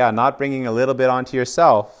embellished word, yeah. Not bringing a little bit onto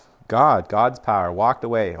yourself. God's power, walked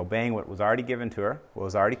away, obeying what was already given to her, what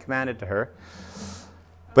was already commanded to her.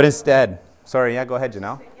 But instead, sorry, yeah, go ahead,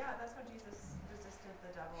 Janelle. Yeah, that's how Jesus resisted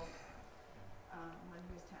the devil when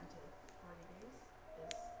he was tempted 40 days,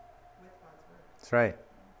 is with God's word. That's right.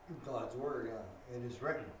 God's word, yeah. It is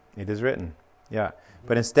written. It is written, yeah.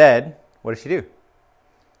 But instead, what does she do?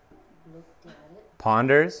 Looked at it.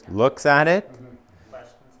 Ponders, looks at it,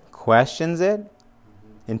 questions it,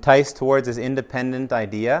 enticed towards this independent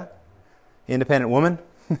idea. independent woman,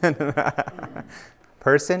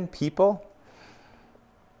 person, people.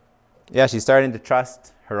 Yeah, she's starting to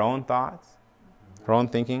trust her own thoughts, her own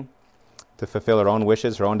thinking, to fulfill her own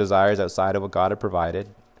wishes, her own desires outside of what God had provided.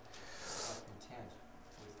 Content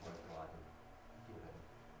with what God had given.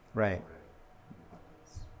 Right.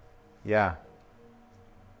 Yeah.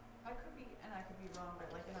 I could be wrong,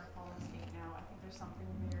 but like in our fallen state now, I think there's something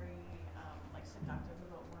very like seductive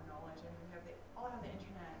about more knowledge. I mean, we all have the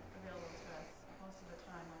internet available to us most of the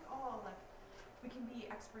time. Like we can be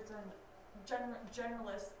experts on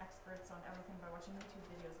generalist experts on everything by watching YouTube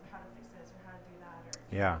videos on how to fix this or how to do that.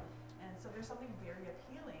 Yeah. And so there's something very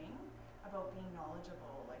appealing about being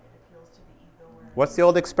knowledgeable. Like it appeals to the ego. What's the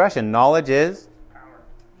old expression? Knowledge is Power.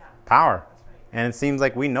 Yeah. power. That's right. And it seems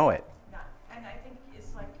like we know it. Yeah, and I think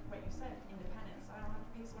it's like what you said, independence. I don't have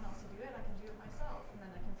to pay someone else to do it. I can do it myself, and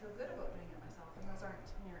then I can feel good about doing it myself. And those aren't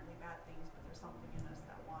inherently bad things, but there's something in us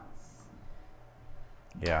that wants,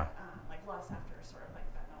 Yeah. like lust after sort of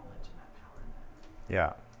like that knowledge and that power.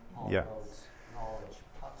 Yeah. Yeah. Knowledge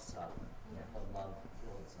puffs up, but love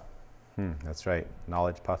builds up. That's right.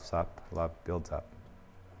 Knowledge puffs up, love builds up.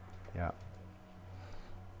 Yeah.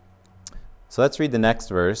 So let's read the next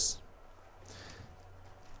verse.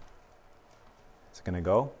 Is it going to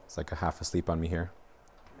go? It's like a half asleep on me here.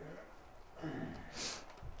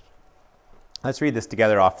 Let's read this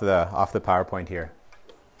together off the PowerPoint here.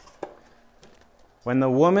 When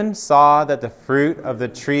the woman saw that the fruit of the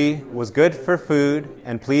tree was good for food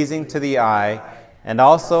and pleasing to the eye, and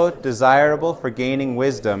also desirable for gaining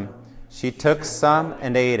wisdom, she took some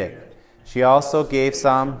and ate it. She also gave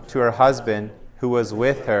some to her husband who was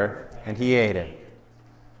with her, and he ate it.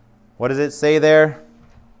 What does it say there,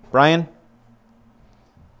 Brian?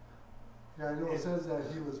 Yeah, I know it says that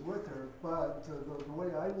he was with her, but the way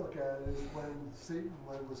I look at it is when Satan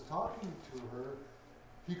was talking to her,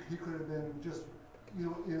 he could have been just,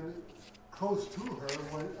 close to her,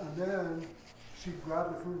 and then she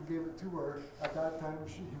grabbed the fruit and gave it to her. At that time,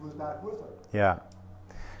 he was back with her. Yeah.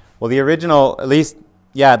 Well, the original, at least,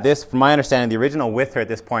 this, from my understanding, the original with her at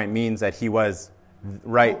this point means that he was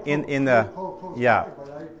right in the, yeah.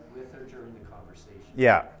 With her during the conversation.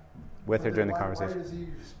 Yeah, with her during the conversation. Why does he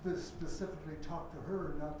specifically talk to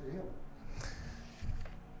her and not to him?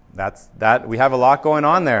 That we have a lot going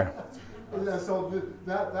on there. Yeah, so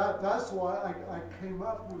that's why I came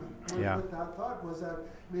up with that thought, was that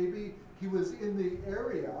maybe he was in the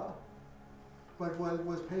area, but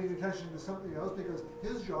was paying attention to something else, because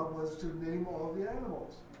his job was to name all the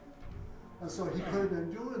animals. And so he could have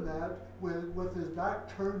been doing that with his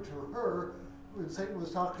back turned to her when Satan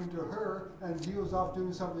was talking to her, and he was off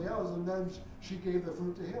doing something else, and then she gave the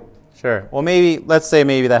fruit to him. Sure. Well, let's say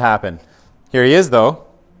that happened. Here he is, though.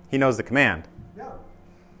 He knows the command. Yeah.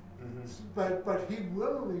 Mm-hmm. But he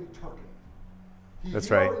willingly took it. That's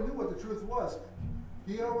he right. already knew what the truth was.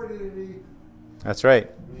 That's right.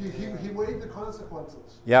 He weighed the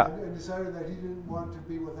consequences. Yeah. And decided that he didn't want to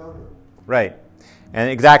be without her. Right. And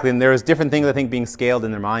exactly. And there was different things, I think, being scaled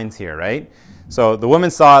in their minds here, right? So the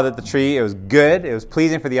woman saw that the tree, it was good, it was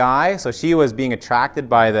pleasing for the eye. So she was being attracted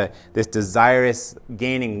by this desirous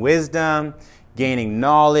gaining wisdom, gaining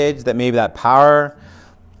knowledge, that maybe that power.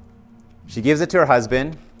 She gives it to her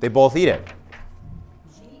husband. They both eat it.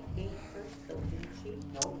 She ate first, though, didn't she?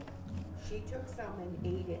 No. She took some and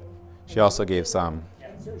ate it. She also gave some.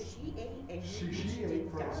 And so she ate, and She ate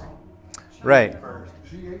didn't first. die. Right.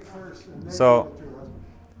 She ate first, and then So- gave it to her husband.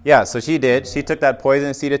 Yeah, so she did. She took that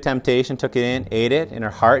poisonous seed of temptation, took it in, ate it. In her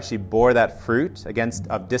heart, she bore that fruit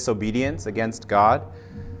of disobedience against God.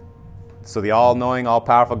 So the all-knowing,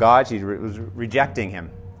 all-powerful God, she was rejecting him.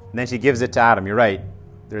 And then she gives it to Adam. You're right.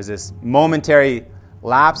 There's this momentary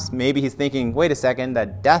lapse. Maybe he's thinking, wait a second,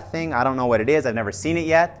 that death thing, I don't know what it is. I've never seen it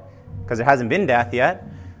yet, because there hasn't been death yet.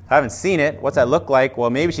 I haven't seen it. What's that look like? Well,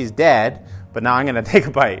 maybe she's dead, but now I'm going to take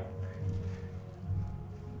a bite.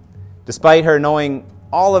 Despite her knowing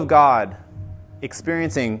all of God,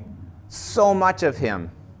 experiencing so much of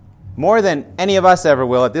him, more than any of us ever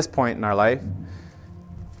will at this point in our life,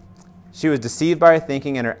 she was deceived by her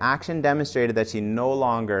thinking, and her action demonstrated that she no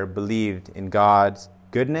longer believed in God's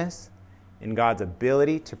goodness, in God's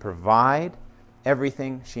ability to provide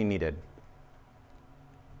everything she needed.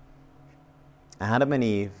 Adam and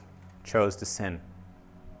Eve chose to sin.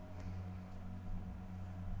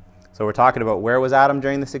 So we're talking about, where was Adam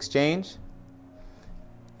during this exchange?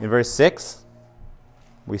 In verse 6,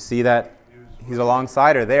 we see that he's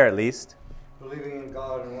alongside her there, at least. Believing in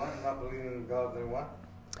God and what? Not believing in God and what?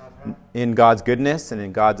 In God's goodness and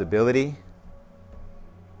in God's ability.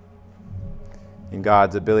 In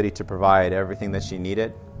God's ability to provide everything that she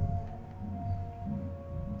needed.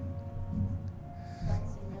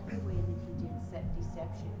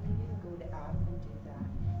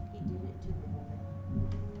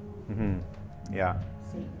 Yeah.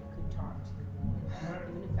 Satan could talk to the woman.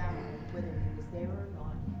 Even if Adam, whether he was there or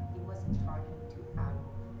not, he wasn't talking to Adam,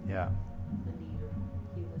 Yeah. the leader.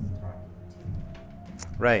 He was talking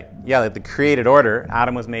to Right. Yeah, like the created order,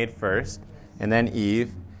 Adam was made first, and then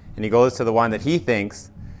Eve, and he goes to the one that he thinks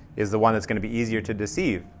is the one that's going to be easier to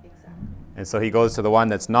deceive. exactly. And so he goes to the one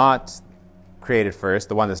that's not created first,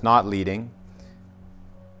 the one that's not leading,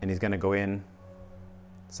 and he's going to go in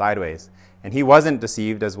sideways. And he wasn't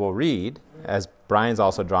deceived, as we'll read, as Brian's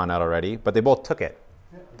also drawn out already, but they both took it.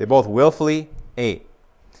 They both willfully ate.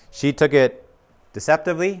 She took it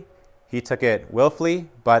deceptively, he took it willfully,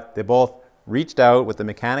 but they both reached out with the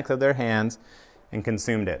mechanics of their hands and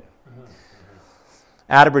consumed it.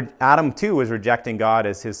 Adam too was rejecting God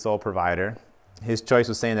as his sole provider. His choice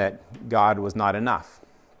was saying that God was not enough.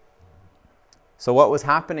 So what was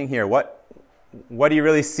happening here? What do you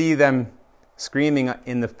really see them screaming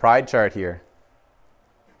in the pride chart here?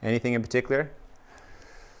 Anything in particular?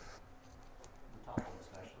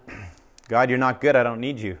 God, you're not good. I don't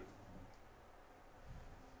need you.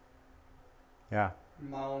 Yeah.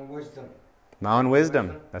 My own wisdom. My own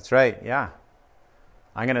wisdom. That's right. Yeah.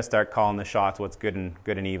 I'm going to start calling the shots what's good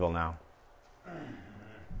and evil now.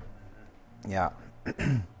 Yeah. So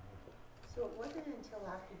it wasn't until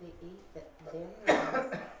after they ate that then the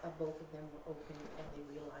eyes of both of them were opened and they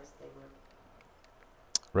realized they were.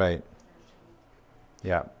 Right.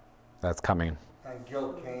 Yeah. That's coming. And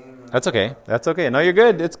guilt came. That's okay. That's okay. No, you're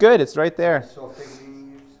good. It's good. It's right there. So fig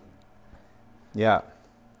leaves. Yeah.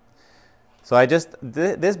 So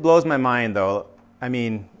this blows my mind, though. I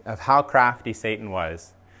mean, of how crafty Satan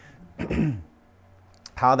was,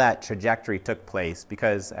 how that trajectory took place.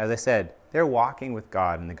 Because, as I said, they're walking with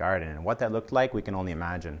God in the garden. And what that looked like, we can only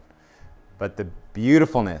imagine. But the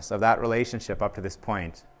beautifulness of that relationship up to this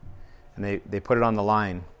point, and they put it on the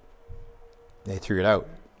line, they threw it out.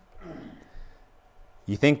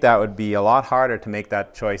 You think that would be a lot harder to make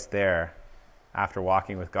that choice there after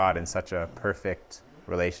walking with God in such a perfect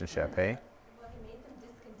relationship, eh? Well, he made them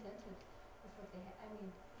discontented with what they had. I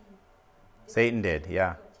mean, Satan did, yeah.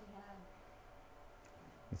 what he had.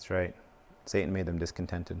 That's right. Satan made them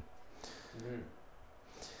discontented. Mm-hmm.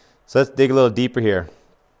 So let's dig a little deeper here.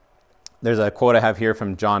 There's a quote I have here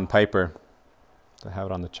from John Piper. I have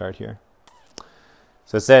it on the chart here.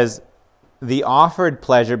 So it says, "The offered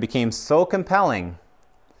pleasure became so compelling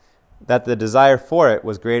that the desire for it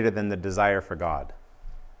was greater than the desire for God."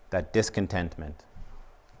 That discontentment.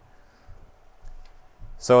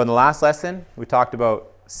 So in the last lesson, we talked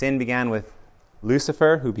about sin began with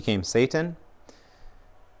Lucifer, who became Satan.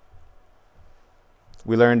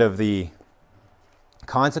 We learned of the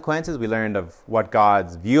consequences. We learned of what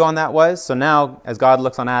God's view on that was. So now, as God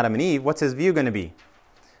looks on Adam and Eve, what's his view going to be?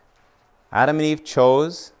 Adam and Eve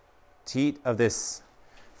chose to eat of this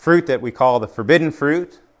fruit that we call the forbidden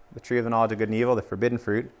fruit, the tree of the knowledge of good and evil, the forbidden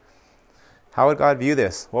fruit. How would God view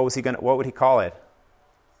this? What would he call it?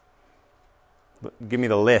 Give me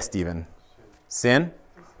the list even. Sin?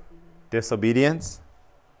 Disobedience?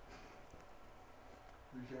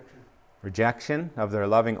 Rejection of their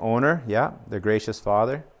loving owner, yeah, their gracious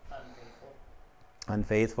Father.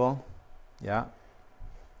 Unfaithful, yeah.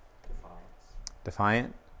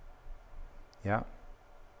 Defiant, yeah.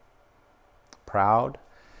 Proud.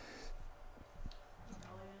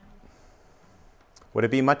 Would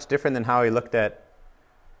it be much different than how he looked at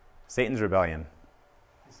Satan's rebellion?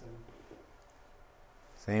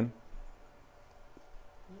 Same?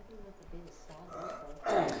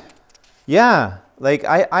 Yeah, like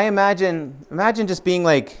I imagine just being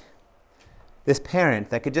like this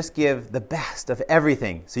parent that could just give the best of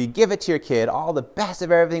everything. So you give it to your kid, all the best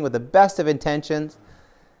of everything with the best of intentions.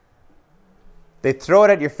 They throw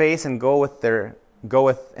it at your face and go with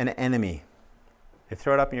an enemy. They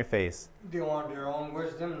throw it up in your face. They want their own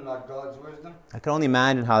wisdom, not God's wisdom. I can only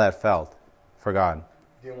imagine how that felt for God.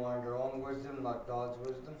 They want their own wisdom, not God's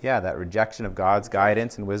wisdom. Yeah, that rejection of God's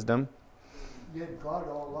guidance and wisdom. Yet God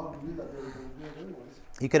all along knew that they were going to do it anyways.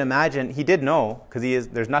 You can imagine, he did know, because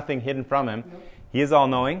there's nothing hidden from him. Yep. He is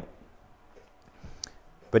all-knowing.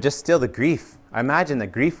 But just still the grief. I imagine the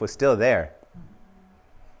grief was still there.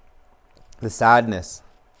 The sadness.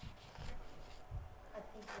 I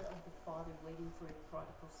think of the father waiting for the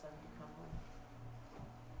prodigal son to come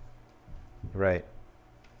home. Right.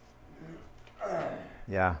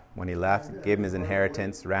 Yeah, when he left, gave him his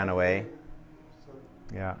inheritance, ran away. So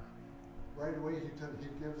Yeah. right away he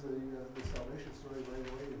gives the salvation story right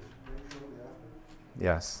away, very shortly after.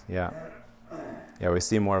 Yes, yeah. Yeah, we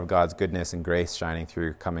see more of God's goodness and grace shining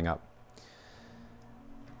through coming up.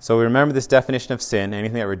 So we remember this definition of sin: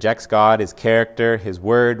 anything that rejects God, his character, his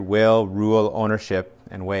word, will, rule, ownership,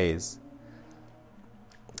 and ways.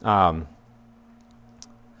 I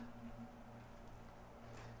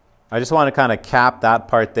just want to kind of cap that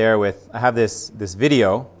part there with, I have this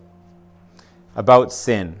video about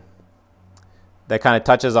sin that kind of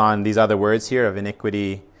touches on these other words here of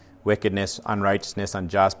iniquity, wickedness, unrighteousness,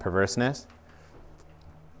 unjust, perverseness.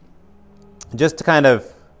 Just to kind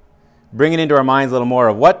of bring it into our minds a little more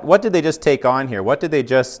of what did they just take on here? What did they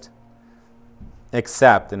just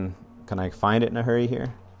accept? And can I find it in a hurry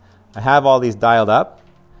here? I have all these dialed up.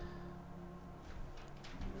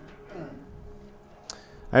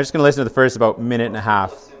 I'm just going to listen to the first about minute and a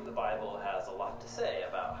half. Most people assume the Bible has a lot to say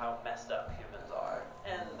about how messed up humans are,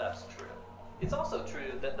 and that's true. It's also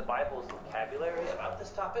true that the Bible's vocabulary about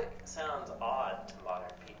this topic sounds odd to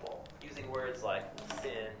modern people, using words like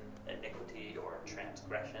sin, iniquity, or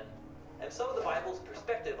transgression. And so the Bible's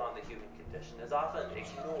perspective on the human condition is often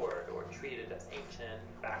ignored or treated as ancient,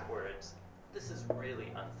 backwards. This is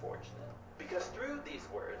really unfortunate. Because through these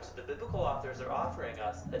words, the biblical authors are offering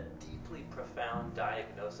us a deeply profound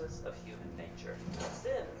diagnosis of human nature.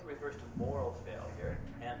 Sin refers to moral failure,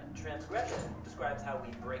 and transgression describes how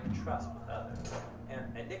we break trust with others. And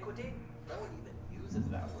iniquity, no one even uses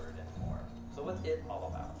that word anymore. So what's it all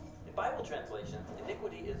about? In Bible translations,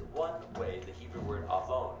 iniquity is one way the Hebrew word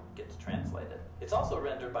avon gets translated. It's also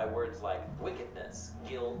rendered by words like wickedness,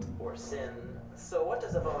 guilt, or sin. So what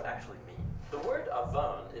does avon actually mean? The word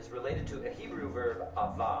avon is related to a Hebrew verb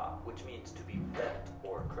avah, which means to be bent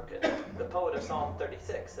or crooked. The poet of Psalm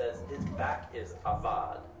 36 says his back is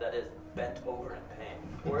avad, that is, bent over in pain.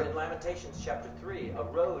 Or in Lamentations chapter 3, a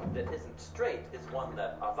road that isn't straight is one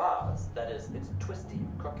that avahs, that is, it's twisty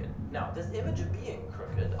and crooked. Now, this image of being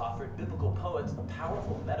crooked offered biblical poets a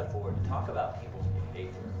powerful metaphor to talk about people's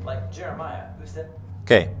behavior. Like Jeremiah, who said...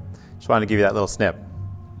 Okay, just wanted to give you that little snip.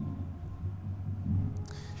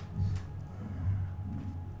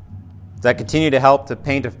 Does that continue to help to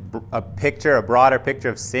paint a picture, a broader picture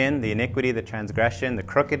of sin, the iniquity, the transgression, the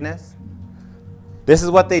crookedness? This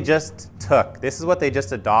is what they just took. This is what they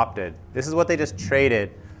just adopted. This is what they just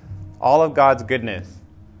traded. All of God's goodness,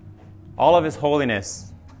 all of His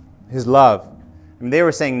holiness, His love. I mean, they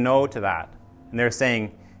were saying no to that. And they were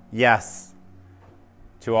saying yes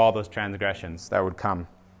to all those transgressions that would come.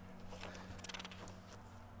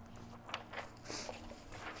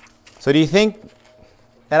 So do you think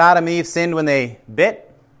that Adam and Eve sinned when they bit?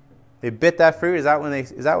 They bit that fruit? Is that when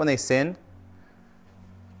they sinned?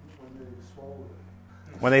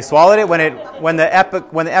 When they swallowed it? When the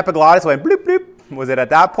epiglottis went bloop bloop? Was it at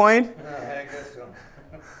that point? I guess so.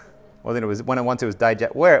 Well, then it was once it was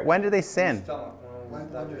digested. When did they sin? Stomach.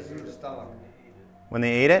 Stomach. When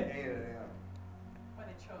they ate it? Ate it, yeah. When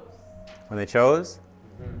they chose. When they chose?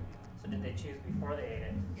 Mm-hmm. So did they choose before they ate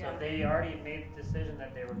it? So Yeah. they already made the decision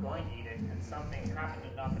that they were going to eat it, and something happened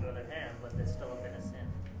to knock it out of their hand, but this still have been a sin.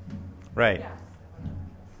 Right. Yes.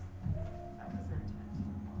 That was their intent.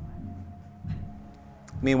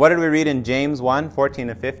 I mean, what did we read in James 1, 14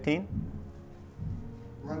 and 15?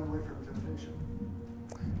 Run away from temptation.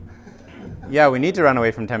 Yeah, we need to run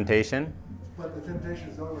away from temptation. But the temptation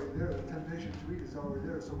is already there. The temptation to eat is already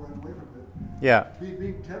there, so run away from it. Yeah.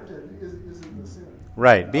 Being tempted isn't the sin.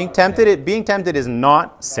 Right. Being tempted is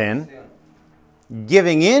not sin.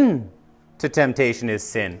 Giving in to temptation is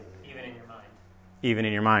sin. Even in your mind. Even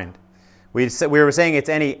in your mind. We were saying it's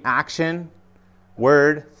any action,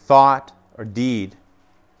 word, thought, or deed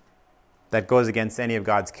that goes against any of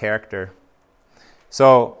God's character.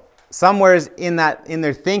 So somewhere in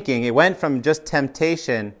their thinking, it went from just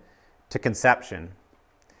temptation to conception.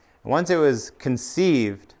 And once it was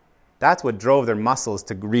conceived, that's what drove their muscles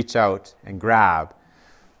to reach out and grab.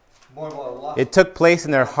 More about lust. It took place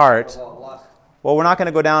in their heart. About lust. Well, we're not going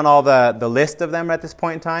to go down all the list of them at this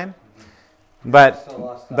point in time.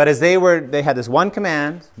 But as they had this one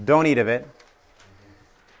command, don't eat of it.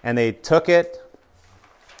 And they took it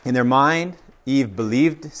in their mind. Eve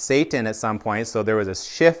believed Satan at some point, so there was a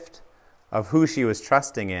shift of who she was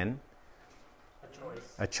trusting in.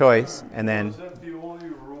 A choice. And then... Was that the only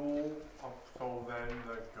rule up till then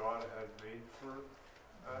that God had made for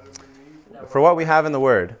Adam and Eve? For what we have in the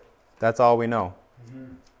Word, that's all we know.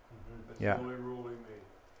 That's Yeah. the only rule He made.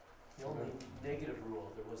 The only negative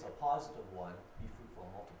rule, there was a positive one, be fruitful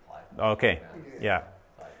and multiply. Okay. Yeah.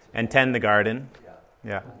 But, And tend the garden. yeah.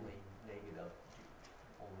 Yeah. Only negative,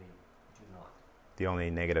 only do not. The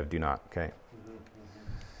only negative, do not. Okay.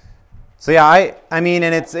 So yeah, I mean,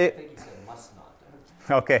 and I think he said must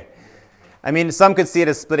not. okay. I mean, some could see it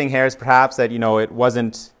as splitting hairs, perhaps, that, it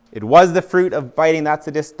was the fruit of biting, that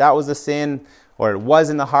was the sin, or it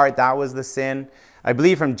was in the heart, that was the sin. I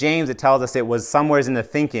believe from James it tells us it was somewhere in the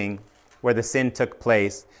thinking where the sin took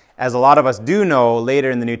place, as a lot of us do know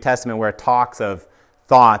later in the New Testament, where it talks of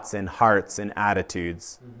thoughts and hearts and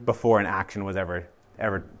attitudes before an action was ever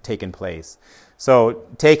taken place. So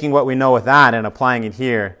taking what we know with that and applying it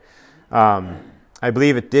here, I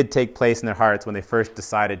believe it did take place in their hearts when they first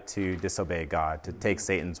decided to disobey God, to take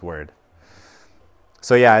Satan's word.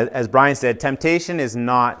 So yeah, as Brian said, temptation is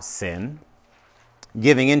not sin.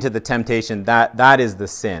 Giving into the temptation, that is the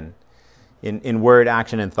sin in word,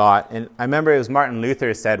 action, and thought. And I remember it was Martin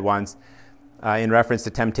Luther said once, in reference to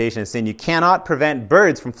temptation and sin, you cannot prevent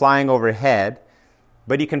birds from flying overhead,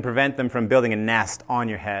 but you can prevent them from building a nest on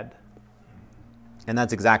your head. And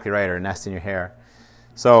that's exactly right, or a nest in your hair.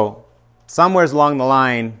 So somewhere along the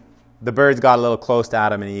line, the birds got a little close to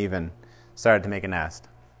Adam and Eve and started to make a nest.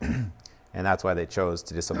 And that's why they chose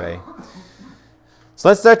to disobey. So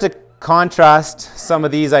let's start to contrast some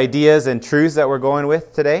of these ideas and truths that we're going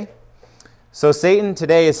with today. So Satan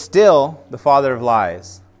today is still the father of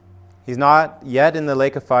lies. He's not yet in the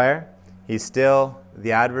lake of fire. He's still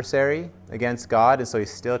the adversary against God, and so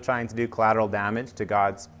he's still trying to do collateral damage to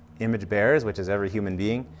God's image bearers, which is every human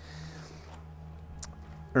being.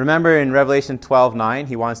 Remember in Revelation 12:9,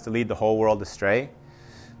 he wants to lead the whole world astray.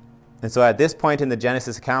 And so at this point in the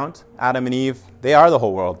Genesis account, Adam and Eve, they are the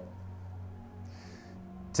whole world.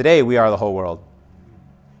 Today we are the whole world.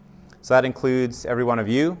 So that includes every one of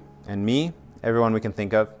you and me, everyone we can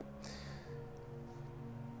think of.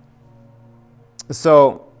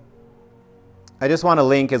 So I just want to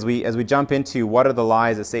link as we jump into what are the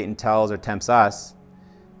lies that Satan tells or tempts us.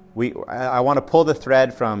 I want to pull the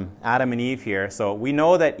thread from Adam and Eve here. So we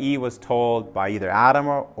know that Eve was told by either Adam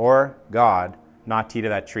or God not to eat of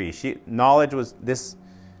that tree. This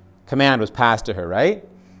command was passed to her, right?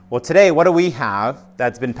 Well, today, what do we have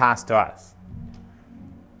that's been passed to us?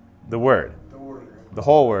 The Word. The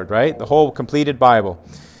whole Word, right? The whole completed Bible.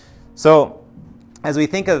 So as we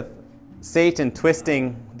think of Satan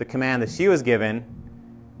twisting the command that she was given,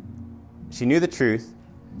 she knew the truth.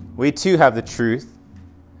 We too have the truth.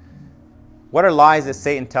 What are lies that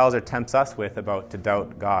Satan tells or tempts us with about to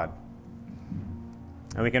doubt God?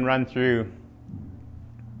 And we can run through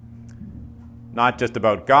not just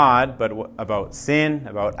about God, but about sin,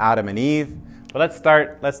 about Adam and Eve. But let's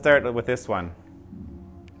start with this one.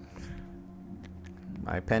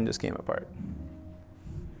 My pen just came apart.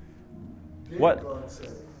 What?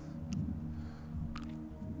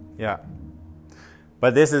 Yeah.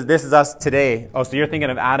 But this is us today. Oh, so you're thinking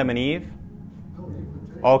of Adam and Eve?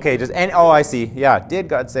 Okay, I see. Yeah, did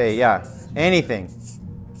God say? Yeah, anything.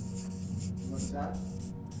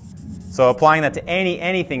 So applying that to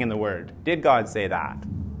anything in the Word. Did God say that?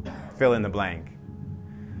 Fill in the blank.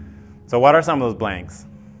 So what are some of those blanks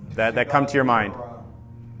that come to your mind?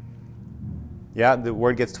 Yeah, the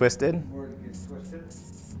word gets twisted.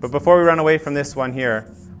 But before we run away from this one here,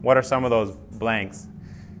 what are some of those blanks?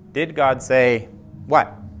 Did God say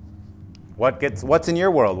what? What's in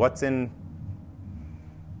your world? What's in...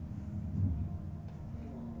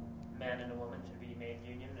 Man and a woman to be made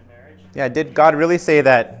union in marriage. Yeah, did God really say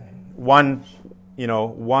that one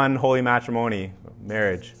holy matrimony,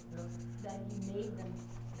 marriage? That he made them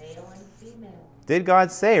male and female. Did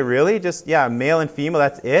God say, really? Just, male and female,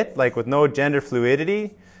 that's it? Like with no gender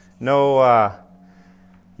fluidity? No,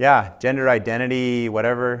 gender identity,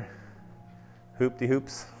 whatever.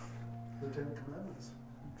 Hoop-de-hoops. The Ten Commandments.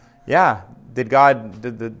 Yeah. Did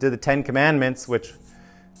the Ten Commandments, which,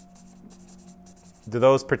 do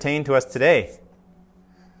those pertain to us today?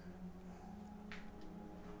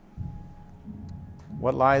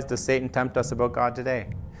 What lies does Satan tempt us about God today?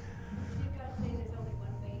 Did God say there's only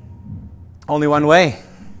one way? Only one way.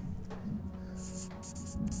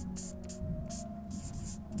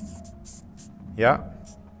 Yeah. Or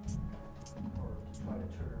to try to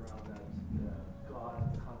turn around that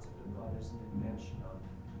the concept of God is an invention of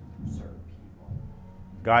certain people.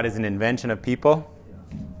 God is an invention of people?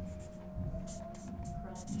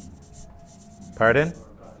 Crutch. Pardon? Or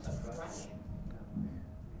God is a crutch.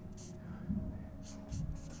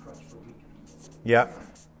 A crutch for weak people. Yeah.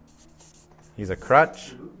 He's a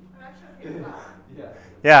crutch. I'm actually okay with that. Yeah.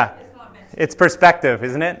 Yeah. It's not meant to. It's perspective,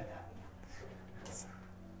 isn't it?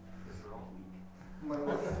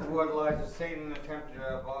 What lies does Satan attempt to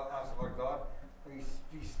ask about God?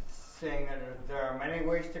 He's saying that there are many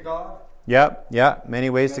ways to God. Yeah. Many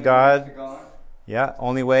ways to God. Yeah.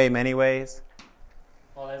 Only way, many ways.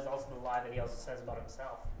 Well, there's also the lie that he also says about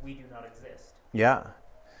himself. We do not exist. Yeah.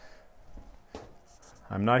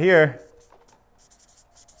 I'm not here.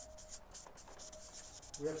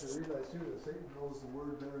 We have to realize too that Satan knows the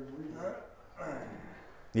word better than we do.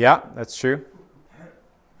 Yeah, that's true.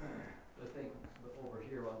 I think over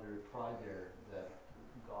here under pride there that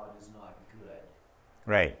God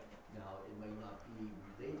Right. Now, it might not be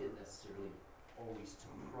related necessarily always to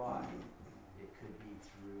pride. It could be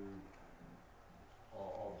through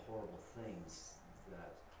all the horrible things that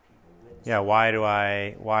people witness. Yeah,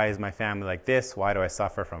 why is my family like this? Why do I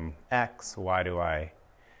suffer from X? Why do I,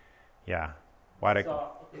 If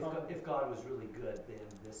God was really good, then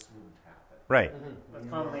this wouldn't happen. Right. It's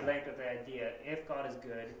commonly linked with the idea, if God is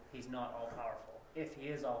good, he's not all-powerful. If he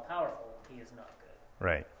is all-powerful, he is not good.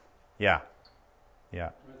 Right. Yeah. Yeah.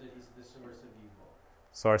 Whether he's the source of evil.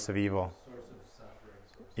 Source of evil. Source of suffering.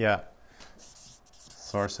 Yeah.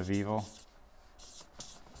 Source of evil.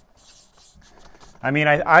 I mean,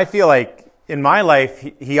 I feel like in my life,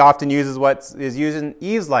 he often uses what is used in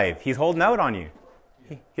Eve's life. He's holding out on you.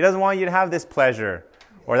 He doesn't want you to have this pleasure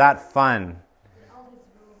or that fun. All these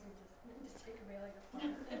rules are just take away like a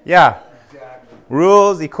fun. Yeah. Exactly.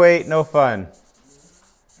 Rules equate no fun.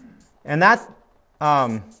 And that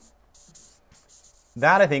I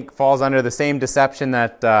think falls under the same deception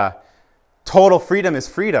that total freedom is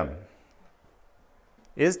freedom.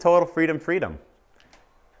 Is total freedom freedom?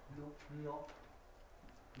 No.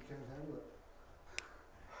 You can't handle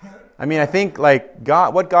it. I mean, I think like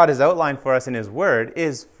God, what God has outlined for us in His Word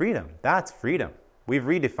is freedom. That's freedom. We've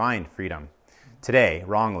redefined freedom today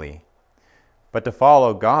wrongly. But to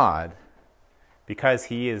follow God, because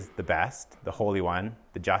He is the best, the Holy One,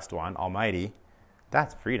 the Just One, Almighty,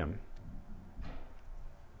 that's freedom.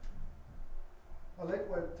 I like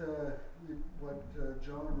what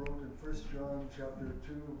John wrote in 1 John chapter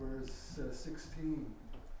 2, verse 16.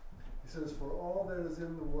 He says, "For all that is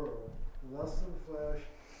in the world, the lust of the flesh,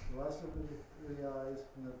 the lust of the eyes,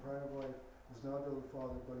 and the pride of life, is not of the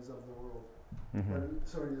Father, but is of the world." Mm-hmm. But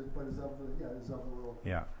is of the world.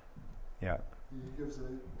 Yeah. Yeah. He gives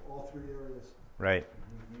all three areas. Right.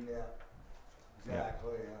 Yeah.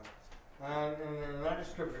 Exactly. Yeah. And another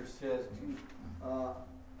scripture says,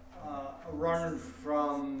 run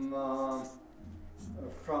from what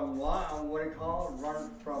do you call it?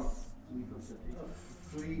 Run from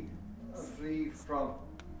flee from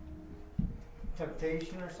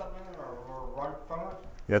temptation or something, or run from it.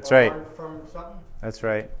 That's or right. Run from something. That's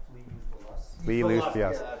right. Flee loose, lust,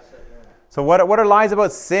 yes. yeah, that's it, yeah. So what are lies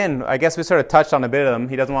about sin? I guess we sort of touched on a bit of them.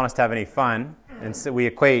 He doesn't want us to have any fun. And so we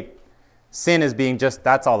equate sin as being just,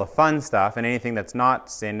 that's all the fun stuff, and anything that's not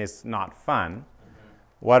sin is not fun.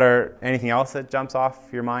 Anything else that jumps off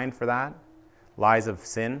your mind for that? Lies of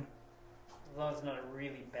sin? As long as it's not a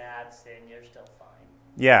really bad sin, you're still fine.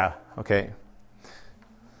 Yeah, okay.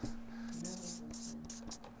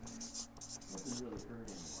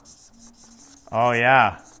 Oh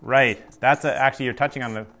yeah, right. That's actually you're touching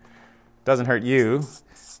on the doesn't hurt you.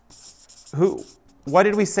 What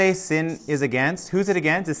did we say sin is against? Who's it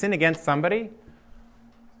against? Is sin against somebody?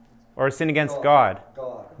 Or sin against God?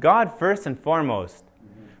 God first and foremost.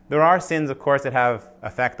 There are sins, of course, that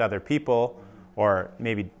affect other people or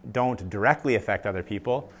maybe don't directly affect other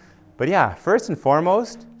people. But yeah, first and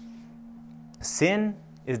foremost, sin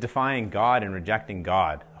is defying God and rejecting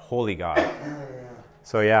God, holy God.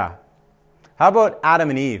 So yeah. How about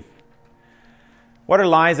Adam and Eve? What are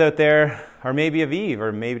lies out there, or maybe of Eve,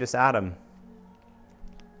 or maybe just Adam?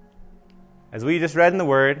 As we just read in the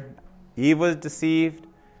Word, Eve was deceived,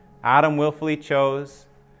 Adam willfully chose,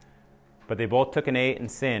 but they both took an 8 and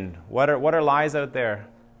sinned. What are lies out there?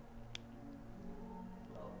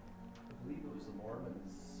 Well, I believe it was the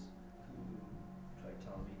Mormons who tried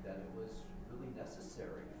telling me that it was really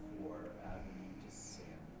necessary for Adam and Eve to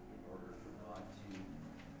sin in order for God to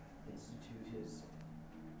institute His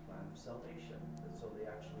plan of salvation. And so they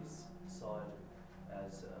actually saw it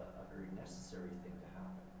as a very necessary thing to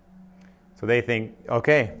happen. So they think,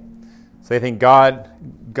 okay. So they think God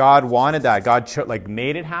wanted that. God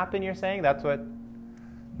made it happen, you're saying? That's what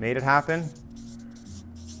made it happen?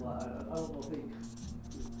 Well, I don't know if they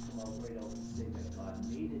come out right out and say that God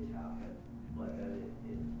made it happen, but that it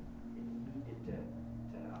needed to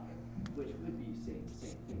happen, which would be saying the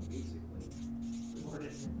same thing, basically.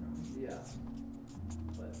 Yeah.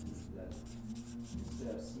 But that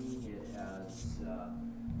instead of seeing it as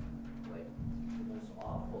like the most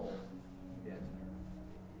awful event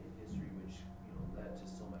in history, which led to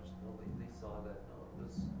so much ill, they saw that it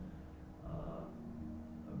was a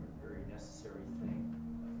very necessary thing,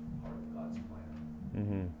 part of God's plan.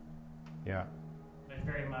 Mm-hmm. Yeah. Which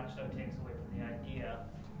very much so takes away from the idea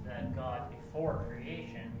that God, before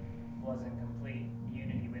creation, was in complete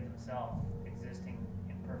unity with Himself, existing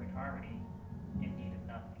in perfect harmony, and needed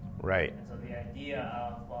nothing. Right. And so the idea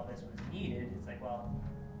of, well, this was needed, it's like, well,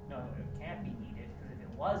 no, it can't be needed, because if it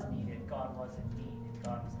was needed, God wasn't needed.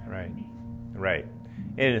 God was never Right. needed. Right.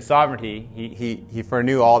 in his sovereignty, he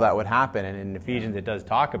foreknew all that would happen. And in Ephesians, it does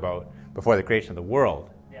talk about before the creation of the world.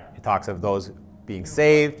 Yeah. It talks of those being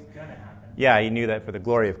saved. It's gonna happen. Yeah, he knew that for the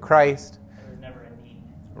glory of Christ. There was never a need.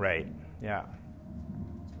 Right. Yeah.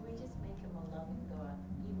 Should we just make him a loving God?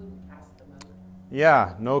 He wouldn't cast them out.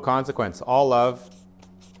 Yeah. No consequence. All love.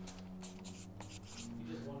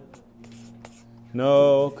 You just wanted them to be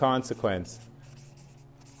No consequence.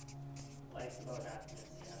 Like about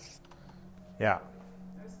happiness, Yeah.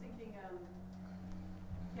 I was thinking,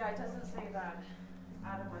 yeah, it doesn't say that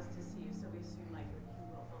Adam was deceived, so we assume like he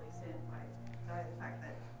willfully sinned by the fact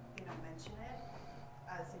that they don't mention it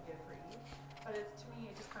as he did for Eve. But it's, to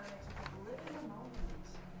me, it just kind of makes me think, live in the moment.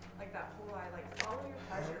 Like that whole line, like follow your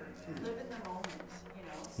pleasure, live in the moment, you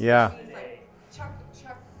know? So Yeah. it means, like,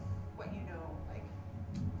 chuck what you know, like,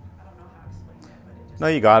 I don't know how to explain it, but it just... No,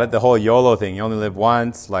 you got it. The whole YOLO thing. You only live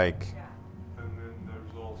once. Like, Yeah. And then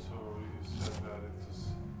there's also, you said that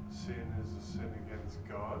sin is a sin against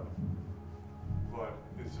God, but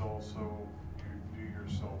it's also, you do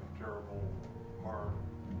yourself terrible harm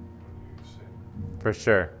when you sin. for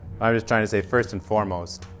sure. I'm just trying to say, first and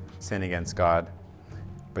foremost, sin against God.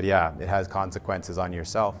 But yeah, it has consequences on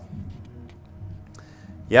yourself.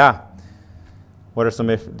 Yeah. What are some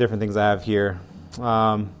different things I have here?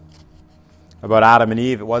 About Adam and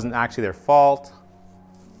Eve, it wasn't actually their fault.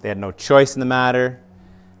 They had no choice in the matter.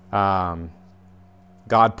 God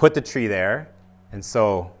put the tree there, and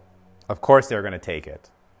so, of course, they were going to take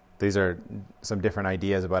it. These are some different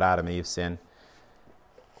ideas about Adam and Eve's sin.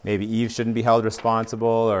 Maybe Eve shouldn't be held responsible,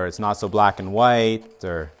 or it's not so black and white,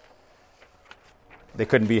 or they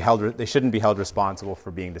shouldn't be held responsible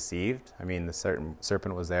for being deceived. I mean, the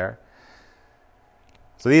serpent was there.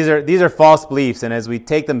 So these are false beliefs, and as we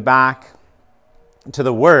take them back to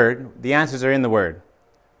the Word, the answers are in the Word.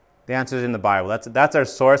 The answers are in the Bible. That's our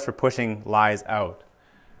source for pushing lies out.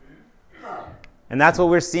 And that's what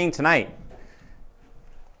we're seeing tonight.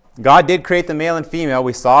 God did create the male and female.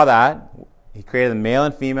 We saw that. He created the male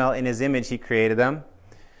and female in His image. He created them.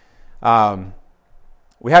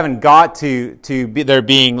 We haven't got to be there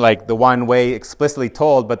being like the one way explicitly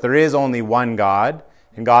told, but there is only one God,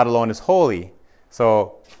 and God alone is holy.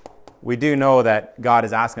 So we do know that God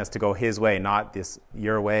is asking us to go His way, not this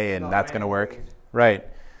your way, and that's going to work. Right.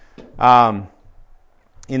 In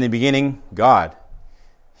the beginning, God.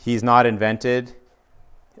 He's not invented.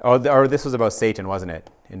 Or this was about Satan, wasn't it?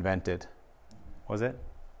 Invented. Was it?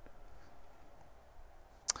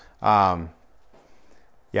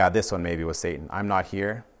 Yeah, this one maybe was Satan. I'm not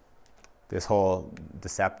here. This whole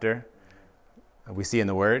deceptor. We see in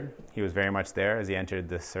the Word, he was very much there as he entered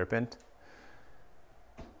the serpent.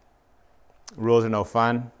 Rules are no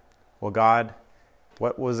fun. Well, God,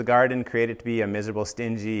 what was the garden created to be? A miserable,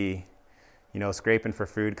 stingy, scraping for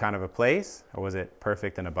food kind of a place? Or was it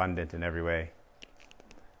perfect and abundant in every way?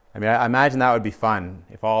 I mean, I imagine that would be fun.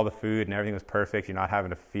 If all the food and everything was perfect, you're not having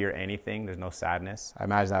to fear anything. There's no sadness. I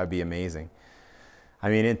imagine that would be amazing. I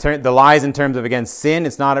mean, the lies in terms of, again, sin,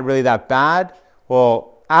 it's not really that bad.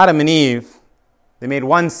 Well, Adam and Eve, they made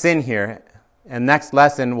one sin here. And next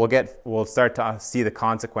lesson, we'll start to see the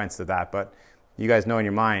consequence of that. But you guys know in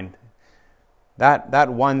your mind, that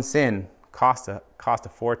one sin cost a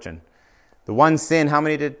fortune. The one sin, how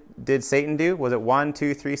many did Satan do? Was it 1,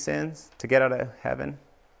 2, 3 sins to get out of heaven?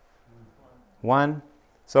 One.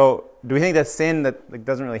 So do we think that sin that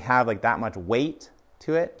doesn't really have that much weight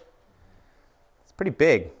to it? It's pretty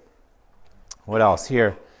big. What else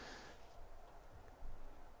here?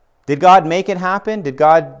 Did God make it happen? Did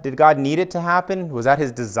God need it to happen? Was that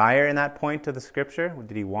His desire in that point of the Scripture?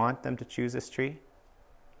 Did He want them to choose this tree?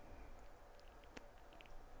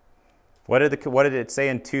 What did it say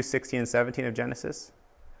in 2:16 and 17 of Genesis?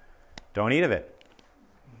 Don't eat of it.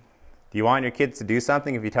 Do you want your kids to do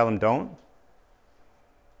something if you tell them don't?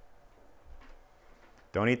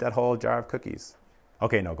 Don't eat that whole jar of cookies.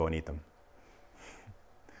 Okay, no, go and eat them.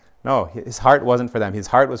 No, His heart wasn't for them. His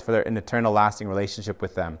heart was for an eternal, lasting relationship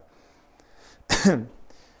with them.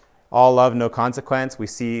 All love, no consequence. We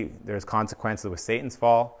see there's consequences with Satan's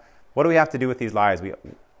fall. What do we have to do with these lies? We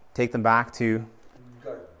take them back to...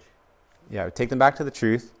 Garbage. Yeah, we take them back to the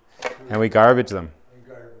truth, and we garbage them.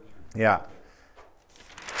 Yeah.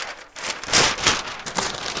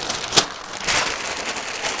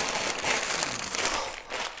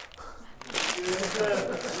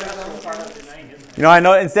 I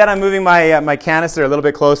know instead I'm moving my canister a little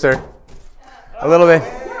bit closer. A little bit.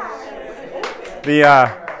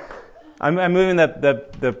 I'm moving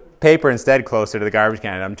the paper instead closer to the garbage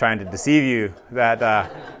can. I'm trying to deceive you that,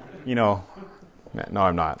 no,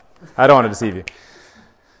 I'm not. I don't want to deceive you.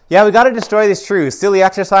 Yeah, we got to destroy these truths. Silly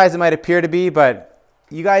exercise it might appear to be, but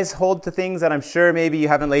you guys hold to things that I'm sure maybe you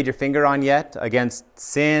haven't laid your finger on yet against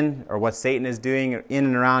sin or what Satan is doing in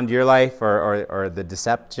and around your life or the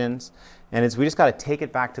deceptions. And we just got to take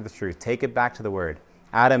it back to the truth. Take it back to the Word.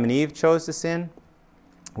 Adam and Eve chose to sin.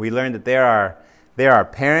 We learned that they are our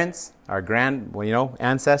parents, our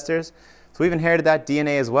ancestors. So we've inherited that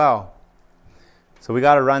DNA as well. So we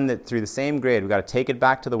got to run it through the same grid. We got to take it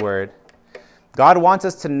back to the Word. God wants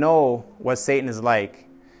us to know what Satan is like,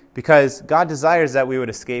 because God desires that we would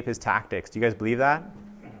escape his tactics. Do you guys believe that?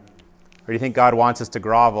 Or do you think God wants us to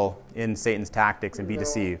grovel in Satan's tactics and be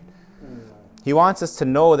deceived? He wants us to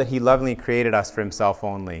know that he lovingly created us for himself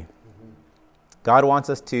only. God wants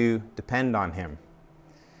us to depend on him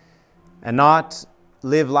and not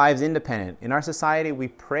live lives independent. In our society, we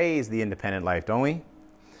praise the independent life, don't we?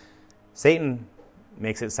 Satan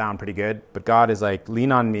makes it sound pretty good, but God is like,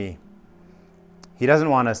 lean on me. He doesn't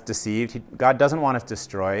want us deceived. God doesn't want us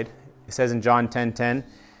destroyed. It says in John 10:10,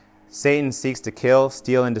 Satan seeks to kill,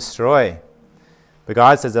 steal, and destroy. But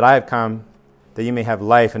God says that I have come that you may have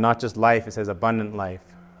life, and not just life, it says abundant life.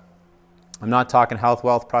 I'm not talking health,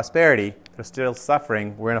 wealth, prosperity. There's still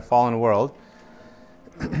suffering. We're in a fallen world.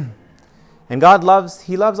 And God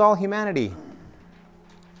loves all humanity.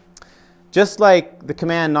 Just like the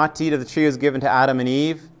command not to eat of the tree was given to Adam and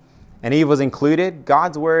Eve was included,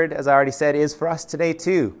 God's word, as I already said, is for us today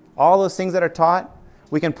too. All those things that are taught,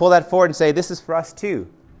 we can pull that forward and say, this is for us too.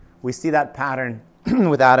 We see that pattern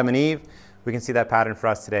with Adam and Eve. We can see that pattern for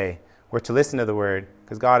us today. We're to listen to the word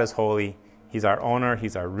because God is holy. He's our owner.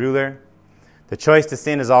 He's our ruler. The choice to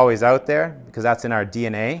sin is always out there because that's in our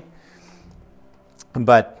DNA.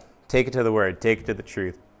 But take it to the word. Take it to the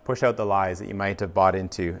truth. Push out the lies that you might have bought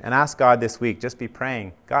into. And ask God this week, just be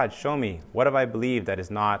praying, God, show me, what have I believed that is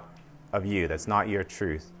not of you, that's not your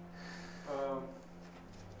truth? You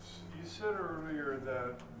said earlier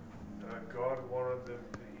that God wanted them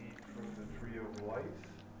to eat from the tree of life.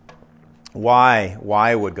 Why?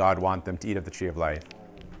 Why would God want them to eat of the tree of life?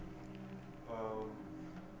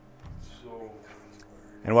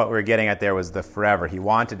 And what we were getting at there was the forever. He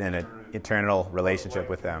wanted an eternal relationship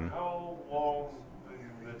with them. How long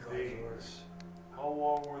in the days? How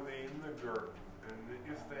long were they in the garden? And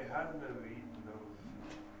if they hadn't have eaten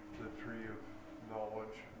of the tree of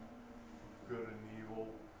knowledge of good and evil,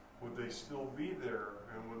 would they still be there?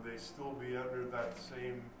 And would they still be under that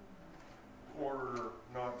same order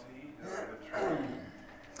not to eat of the tree?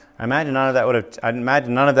 I imagine none of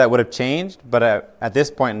that would have changed, but at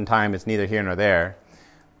this point in time, it's neither here nor there.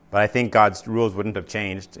 But I think God's rules wouldn't have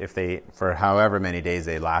changed for however many days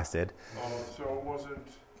they lasted. So it wasn't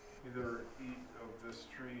either eat of this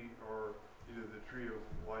tree or either the tree of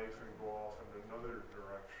life and go off in another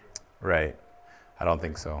direction. Right. I don't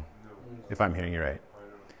think so. No. If I'm hearing you right.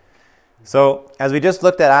 So as we just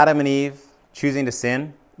looked at Adam and Eve choosing to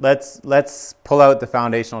sin, let's pull out the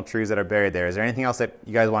foundational truths that are buried there. Is there anything else that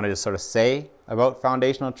you guys want to just sort of say about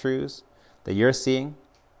foundational truths that you're seeing?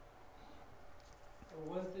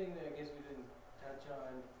 One thing that I guess we didn't touch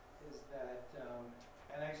on is that,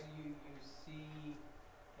 and actually you see,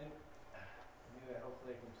 and maybe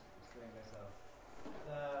hopefully I can explain myself.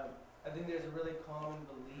 I think there's a really common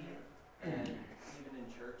belief, and even in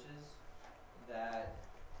churches, that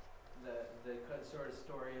the sort of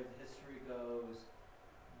story of history goes,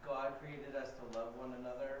 God created us to love one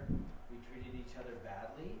another, we treated each other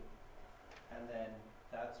badly, and then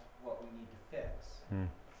that's what we need to fix.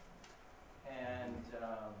 And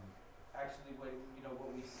actually, what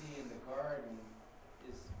we see in the garden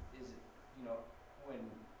is when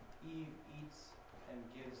Eve eats and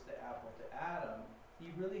gives the apple to Adam, he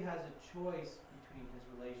really has a choice between his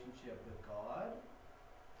relationship with God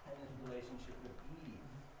and his relationship with Eve.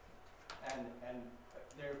 And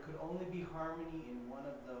there could only be harmony in one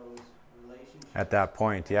of those relationships. At that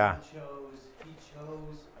point, yeah. He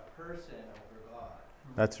chose a person over God.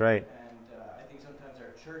 That's right. And I think sometimes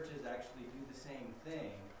our churches actually do the same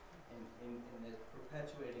thing in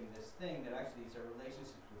perpetuating this thing that actually these are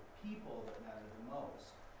relationships with people that matter the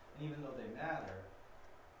most. And even though they matter,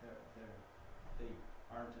 they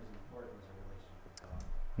aren't as important as a relationship with God.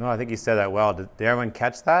 No, I think you said that well. Did everyone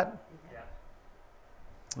catch that? Yeah.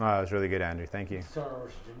 Oh, that was really good, Andrew. Thank you. So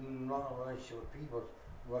it's not a relationship with people, it's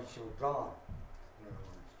a relationship with God, in other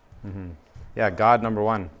words. Mm-hmm. Yeah, God number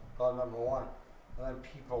one. God number one. And then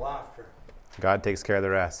people after. God takes care of the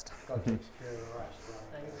rest. God takes care of the rest.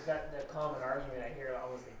 I think we've got the common argument I hear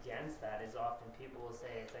almost against that is often people will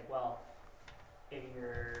say, it's like, well, if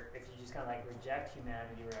you just kind of like reject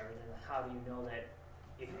humanity or whatever, then how do you know that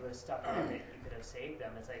if you would have stuck with it, you could have saved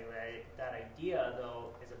them? It's like that idea,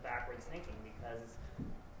 though, is a backwards thinking, because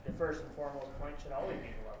the first and foremost point should always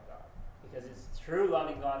be to love God. Because it's through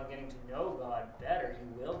loving God and getting to know God better, you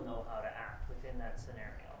will know how to act within that scenario.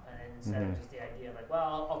 And instead of just the idea of like,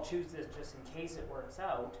 well, I'll choose this just in case it works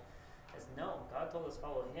out, as no, God told us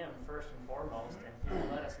follow Him first and foremost, and He will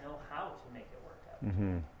let us know how to make it work out.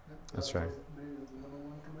 That's right.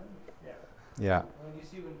 Yeah. Yeah. When you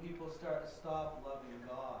see when people stop loving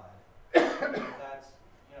God, that's,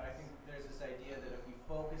 I think there's this idea that if we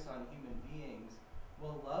focus on human beings,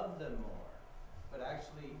 we'll love them more. But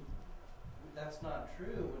actually, that's not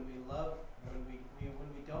true. When we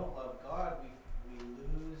don't love God, we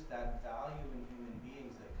lose that value in human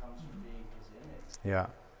beings that comes from being His image. Yeah.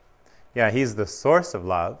 Yeah, He's the source of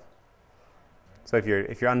love. So if you're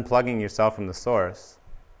unplugging yourself from the source,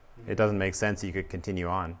 it doesn't make sense you could continue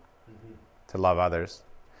on to love others.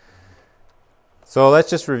 So let's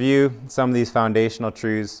just review some of these foundational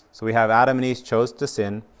truths. So we have Adam and Eve chose to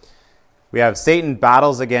sin. We have Satan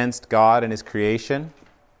battles against God and His creation.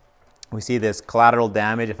 We see this collateral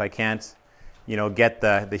damage. If I can't, get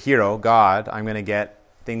the hero, God, I'm going to get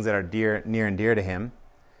things that are near and dear to Him.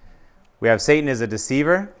 We have Satan as a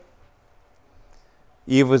deceiver.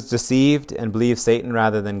 Eve was deceived and believed Satan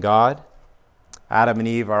rather than God. Adam and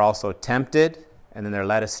Eve are also tempted, and then they're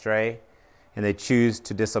led astray, and they choose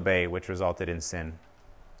to disobey, which resulted in sin.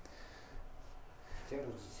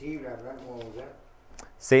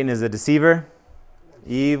 Satan is a deceiver.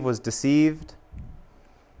 Eve was deceived.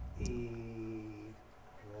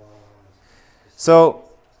 So,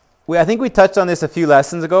 I think we touched on this a few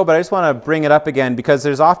lessons ago, but I just want to bring it up again because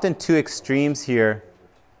there's often two extremes here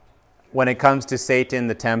when it comes to Satan,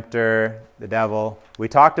 the tempter, the devil. We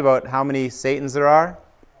talked about how many Satans there are.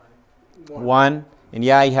 One. And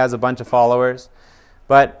yeah, he has a bunch of followers.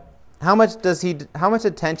 But how much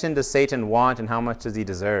attention does Satan want and how much does he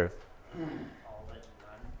deserve? All of it and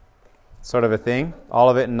none. Sort of a thing. All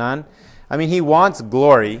of it and none. I mean, he wants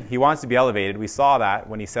glory. He wants to be elevated. We saw that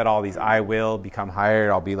when he said all these, I will become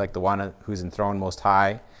higher. I'll be like the one who's enthroned most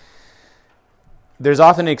high. There's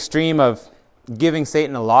often an extreme of giving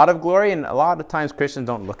Satan a lot of glory, and a lot of times Christians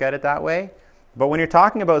don't look at it that way. But when you're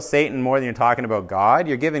talking about Satan more than you're talking about God,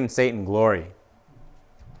 you're giving Satan glory.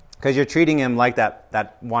 Because you're treating him like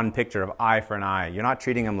that one picture of eye for an eye. You're not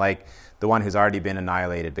treating him like the one who's already been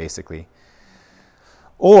annihilated, basically.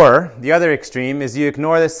 Or, the other extreme is you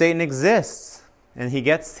ignore that Satan exists, and he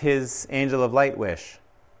gets his angel of light wish,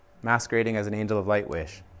 masquerading as an angel of light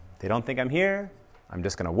wish. They don't think I'm here. I'm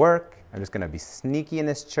just going to work. I'm just going to be sneaky in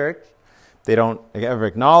this church. They don't ever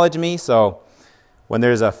acknowledge me, so when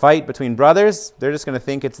there's a fight between brothers, they're just going to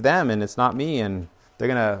think it's them and it's not me, and they're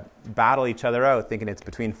going to battle each other out, thinking it's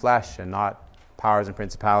between flesh and not powers and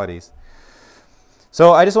principalities.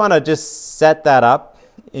 So I just want to set that up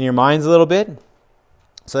in your minds a little bit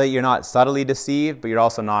so that you're not subtly deceived, but you're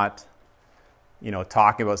also not,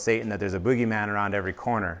 talking about Satan, that there's a boogeyman around every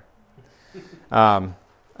corner.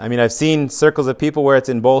 I've seen circles of people where it's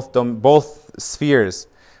in both spheres.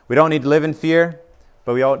 We don't need to live in fear,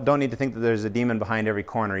 but we don't need to think that there's a demon behind every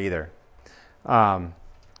corner either.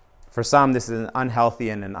 For some, this is an unhealthy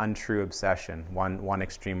and an untrue obsession, one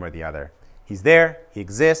extreme or the other. He's there, he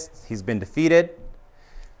exists, he's been defeated.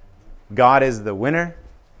 God is the winner.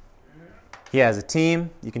 He has a team.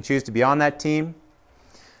 You can choose to be on that team.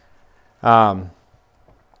 Just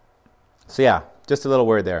a little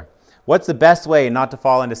word there. What's the best way not to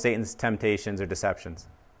fall into Satan's temptations or deceptions?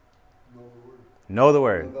 Know the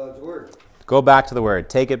Word. Know God's Word. Go back to the Word.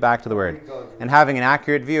 Take it back to the Word. And having an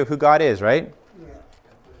accurate view of who God is, right?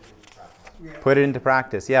 Yeah. Put it into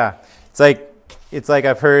practice. Yeah. It's like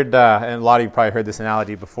I've heard, and a lot of you probably heard this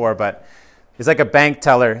analogy before, but it's like a bank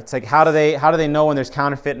teller. It's like, how do they know when there's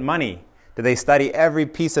counterfeit money? Do they study every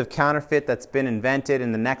piece of counterfeit that's been invented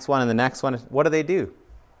and the next one and the next one? What do?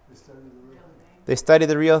 They study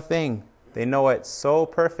the real thing. They know it so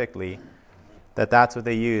perfectly that's what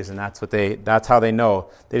they use, and that's how they know.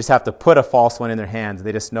 They just have to put a false one in their hands.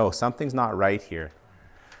 They just know something's not right here.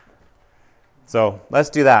 So let's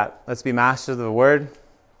do that. Let's be masters of the Word.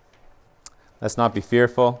 Let's not be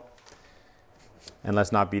fearful, and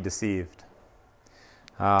let's not be deceived.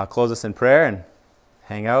 I'll close us in prayer and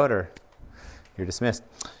hang out, or you're dismissed.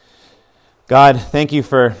 God, thank you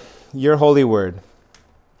for your holy word.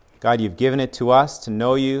 God, you've given it to us to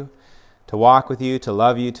know you, to walk with you, to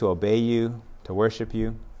love you, to obey you, to worship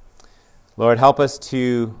you. Lord, help us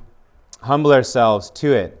to humble ourselves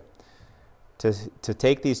to it, to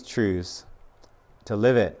take these truths, to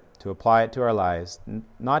live it, to apply it to our lives,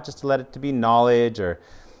 not just to let it to be knowledge or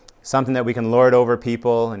something that we can lord over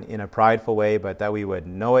people in a prideful way, but that we would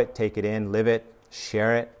know it, take it in, live it,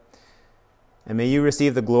 share it, And may you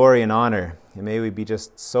receive the glory and honor. And may we be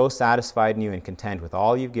just so satisfied in you and content with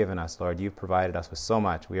all you've given us, Lord. You've provided us with so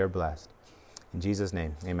much. We are blessed. In Jesus'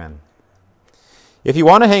 name, amen. If you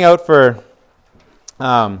want to hang out for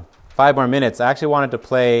 5 more minutes, I actually wanted to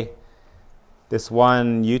play this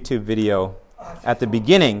one YouTube video at the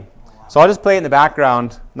beginning. So I'll just play it in the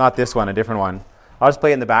background. Not this one, a different one. I'll just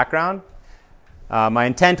play it in the background. My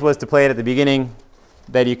intent was to play it at the beginning,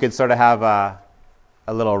 that you could sort of have a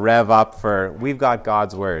little rev up for we've got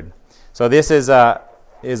God's word. So this is a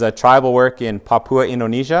tribal work in Papua,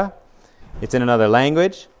 Indonesia. It's in another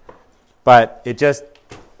language, but it just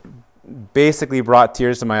basically brought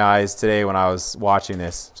tears to my eyes today when I was watching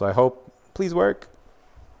this. So I hope, please work.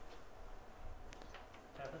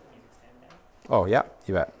 Oh yeah,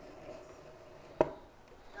 you bet.